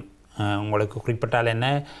தெரியும். உங்களுக்கு குறிப்பிட்டால் என்ன,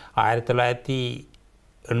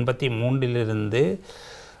 1983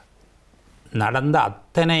 நடந்த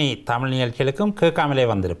அத்தனை தமிழ் நிகழ்ச்சிகளுக்கும் கேட்காமலே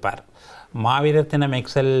வந்திருப்பார். மாவீரர் தினம்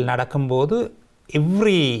எக்ஸல் நடக்கும்போது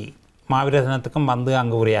எவ்ரி மாவீரர் தினத்துக்கும் வந்து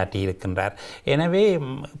அங்கு உரையாற்றி இருக்கின்றார். எனவே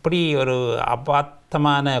இப்படி ஒரு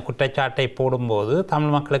அபாத்தமான குற்றச்சாட்டை போடும்போது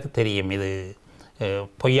தமிழ் மக்களுக்கு தெரியும் இது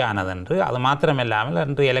பொய்யானதென்று. அது மாத்திரமில்லாமல்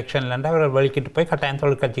அன்று எலெக்ஷனில் என்று அவர்கள் வெளிக்கிட்டு போய் கட்டாயம்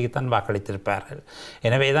தொழிற்கட்சிக்கு தான் வாக்களித்திருப்பார்கள்.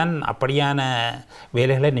 எனவே தான் அப்படியான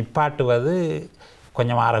வேலைகளை நிப்பாட்டுவது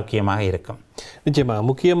கொஞ்சம் ஆரோக்கியமாக இருக்கும். நிச்சயமாக.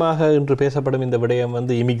 முக்கியமாக இன்று பேசப்படும் இந்த விடயம்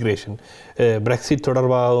வந்து இமிக்ரேஷன், பிரெக்சிட்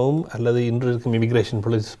தொடர்பாகவும் அல்லது இன்று இருக்கும் இமிக்ரேஷன்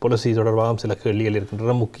பாலிசி தொடர்பாகவும் சில கேள்விகள்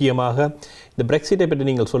இருக்கின்றன. முக்கியமாக இந்த பிரெக்சிட்டை பற்றி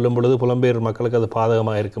நீங்கள் சொல்லும் பொழுது புலம்பெயர் மக்களுக்கு அது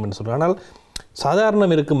பாதகமாக இருக்கும் என்று சொல்கிறார். ஆனால்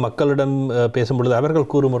சாதாரணம் இருக்கும் மக்களிடம் பேசும் பொழுது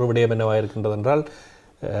அவர்கள் கூறும் ஒரு விடயம் என்னவாக இருக்கின்றது என்றால்,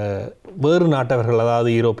 வேறு நாட்டவர்கள், அதாவது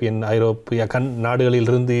ஐரோப்பிய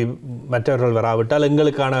நாடுகளிலிருந்து மற்றவர்கள் வராவிட்டால்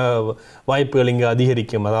எங்களுக்கான வாய்ப்புகள் இங்கு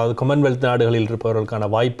அதிகரிக்கும், அதாவது காமன்வெல்த் நாடுகளில் இருப்பவர்களுக்கான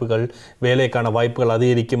வாய்ப்புகள், வேலைக்கான வாய்ப்புகள்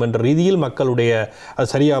அதிகரிக்கும் என்ற ரீதியில் மக்களுடைய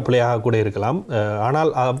அது சரியாக பிழையாக கூட இருக்கலாம்.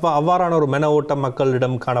 ஆனால் அவ்வாறான ஒரு மன ஓட்டம்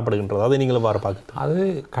மக்களிடம் காணப்படுகின்றது. அதை நீங்கள் எவ்வாறு பார்க்க? அது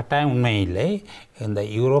கட்டாயம் உண்மை இல்லை. இந்த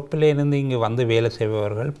யூரோப்பிலிருந்து இங்கு வந்து வேலை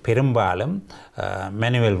செய்பவர்கள் பெரும்பாலும்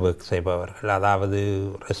மேனுவல் ஒர்க் செய்பவர்கள், அதாவது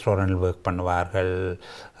ரெஸ்டாரண்ட் ஒர்க் பண்ணுவார்கள்,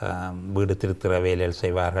 வீடு திருத்துற வேலைகள்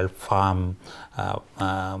செய்வார்கள், ஃபார்ம்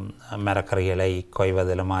மரக்கறிகளை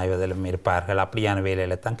கொய்வதிலும் ஆய்வதிலும் இருப்பார்கள். அப்படியான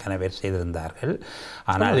வேலைகளை தான் கனவேர் செய்திருந்தார்கள்.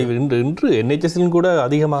 ஆனால் இன்று NHSலும் கூட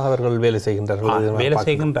அதிகமாக அவர்கள் வேலை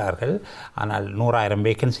செய்கின்றார்கள். ஆனால் 100,000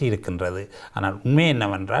 வேக்கன்சி இருக்கின்றது. ஆனால் உண்மை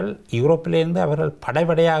என்னவென்றால், யூரோப்பிலிருந்து அவர்கள்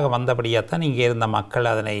படைப்படையாக வந்தபடியாக தான் இங்கே இருந்த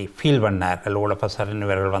மக்கள் அதனை ஃபீல் பண்ணார்கள். உலகசரன்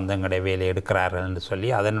இவர்கள் வந்து எங்களுடைய வேலை எடுக்கிறார்கள் என்று சொல்லி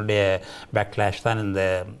அதனுடைய பேக்லாஷ் தான் இந்த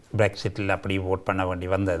பிரெக்சிட்டில் அப்படி ஓட் பண்ண வேண்டி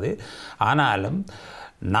வந்தது. ஆனாலும்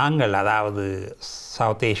நாங்கள், அதாவது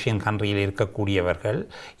சவுத் ஏஷியன் கண்ட்ரியில் இருக்கக்கூடியவர்கள்,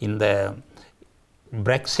 இந்த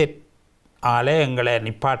பிரெக்சிட் எங்களை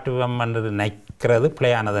நிப்பாட்டுவோம் என்று நினைக்கிறது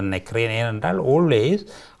பிழையானதை நினைக்கிறேன். ஏனென்றால் ஆல்வேஸ்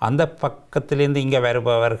அந்த பக்கத்திலேருந்து இங்கே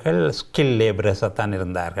வருபவர்கள் ஸ்கில் லேபரர்ஸாக தான்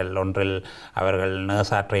இருந்தார்கள். ஒன்றில் அவர்கள்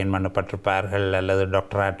நர்ஸாக ட்ரெயின் பண்ணப்பட்டிருப்பார்கள், அல்லது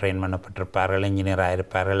டாக்டராக ட்ரெயின் பண்ணப்பட்டிருப்பார்கள், இன்ஜினியராக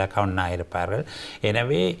இருப்பார்கள், அக்கௌண்டாக இருப்பார்கள்.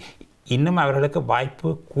 எனவே இன்னும் அவர்களுக்கு வாய்ப்பு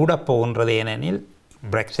கூட போகின்றது. ஏனெனில்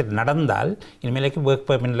பிரெக்சிட் நடந்தால் இனிமேலுக்கு ஒர்க்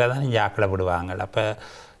பெர்மிட்டில் தான் இங்கே ஆக்களை விடுவாங்க. அப்போ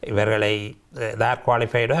இவர்களை தார்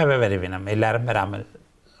குவாலிஃபைடோ அவ வருவினம், எல்லாரும் வராமல்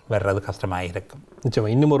வர்றது கஷ்டமாக இருக்கும்.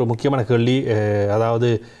 நிச்சயமாக. இன்னும் ஒரு முக்கியமான கேள்வி, அதாவது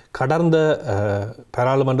கடந்த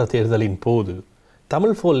பாராளுமன்ற தேர்தலின் போது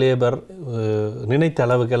தமிழ் ஃபார் லேபர் நினைத்த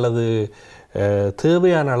அளவுக்கு அல்லது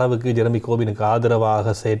தேவையான அளவுக்கு ஜெரமி கோர்பினுக்கு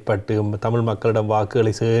ஆதரவாக செயற்பட்டு தமிழ் மக்களிடம்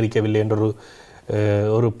வாக்குகளை சேகரிக்கவில்லை என்ற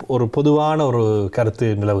ஒரு பொதுவான ஒரு கருத்து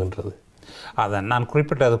நிலவுகின்றது. அதான் நான்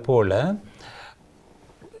குறிப்பிட்டது போல்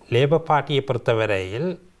லேபர் பார்ட்டியை பொறுத்தவரையில்,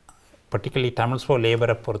 பர்டிகுலர்லி தமிழ்ஸ் ஃபார்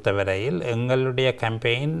லேபரை பொறுத்தவரையில் எங்களுடைய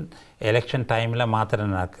கேம்பெயின் எலெக்ஷன் டைமில்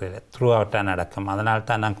மாத்திரம் நடக்கிறது, த்ரூ அவுட்டாக நடக்கும். அதனால்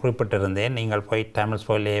தான் நான் குறிப்பிட்டிருந்தேன், நீங்கள் போய் Tamils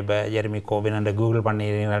for labour Jeremy Gobain என்று கூகுள்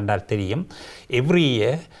பண்ணியிருந்தால் தெரியும். எவ்ரி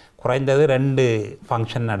இயர் குறைந்தது 2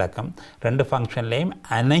 ஃபங்க்ஷன் நடக்கும். 2 ஃபங்க்ஷன்லேயும்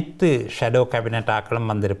அனைத்து ஷேடோ கேபினட்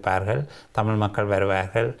ஆக்களும் வந்திருப்பார்கள். தமிழ் மக்கள்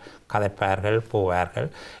வருவார்கள், கதைப்பார்கள், போவார்கள்.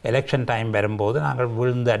 எலெக்ஷன் டைம் வரும்போது நாங்கள்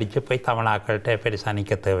விழுந்து அடித்து போய் தமிழாக்கள்கிட்ட பெருசாக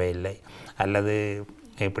நிற்க தேவையில்லை, அல்லது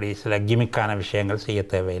இப்படி சில கிமிக்கான விஷயங்கள் செய்ய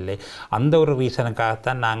தேவையில்லை. அந்த ஒரு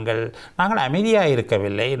ரீசனுக்காகத்தான் நாங்கள் அமைதியாக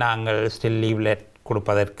இருக்கவில்லை. நாங்கள் ஸ்டில் லீவ்லெட்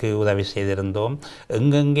கொடுப்பதற்கு உதவி செய்திருந்தோம்.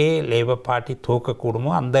 எங்கெங்கே லேபர் பார்ட்டி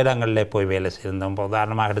தோக்கக்கூடுமோ அந்த இடங்களில் போய் வேலை செய்திருந்தோம். இப்போ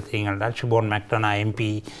உதாரணமாக எடுத்தீங்கன்னா ஷிபோன் மேக்டோனா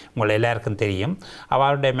எம்பி உங்களை எல்லாருக்கும் தெரியும்.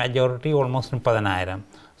 அவருடைய மெஜாரிட்டி ஆல்மோஸ்ட் 30,000.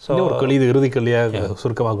 ஸோ ஒரு கேள்வி, இது இறுதி கேள்வியாக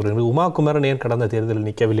சுருக்கமாக கூறுகிறது. உமாகுமாரன் ஏன் கடந்த தேர்தலில்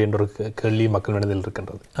நிற்கவில்லை என்ற ஒரு கேள்வி மக்கள் மனதில்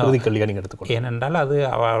இருக்கின்றது. இறுதி கேள்வியாக நீங்கள் எடுத்துக்கொள்ளுங்கள். ஏனென்றால் அது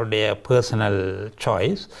அவருடைய பர்சனல்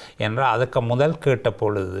சாய்ஸ் என்றால் அதுக்கு முதல் கேட்ட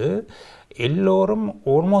பொழுது எல்லோரும்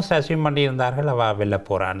ஆல்மோஸ்ட் அசியூம் பண்ணியிருந்தார்கள் அவள் வெளில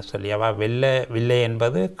போகிறான்னு சொல்லி. அவள் வில்லை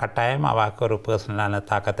என்பது கட்டாயம் அவளுக்கு ஒரு பர்சனலான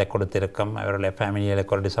தாக்கத்தை கொடுத்திருக்கும். அவருடைய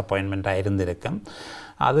ஃபேமிலிகளுக்கு ஒரு டிசப்பாயின்மெண்ட்டாக இருந்திருக்கும்.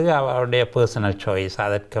 அது அவருடைய பர்சனல் சாய்ஸ்.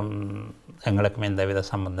 அதற்கும் எங்களுக்கும் எந்தவித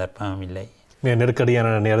சம்பந்தமும் இல்லை. மிக நெருக்கடியான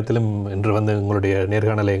நேரத்திலும் இன்று வந்து உங்களுடைய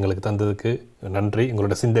நேர்காணலை எங்களுக்கு தந்ததுக்கு நன்றி.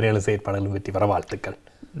 உங்களுடைய சிந்தனைகளும் செயற்பாடுகளும் வெற்றி வர வாழ்த்துக்கள்.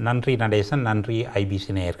 நன்றி நடேசன், நன்றி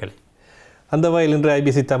ஐபிசி நேயர்களே. அந்த வகையில் இன்று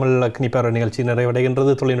ஐபிசி தமிழ் அக்னி பார்வை நிகழ்ச்சி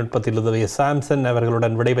நிறைவடைகின்றது. தொழில்நுட்பத்தில் உதவிய சாம்சன்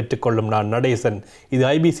அவர்களுடன் விடைபெற்றுக் கொள்ளும் நான் நடேசன். இது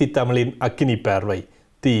ஐபிசி தமிழின் அக்னி பார்வை.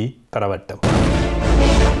 தீ பரவட்டம்.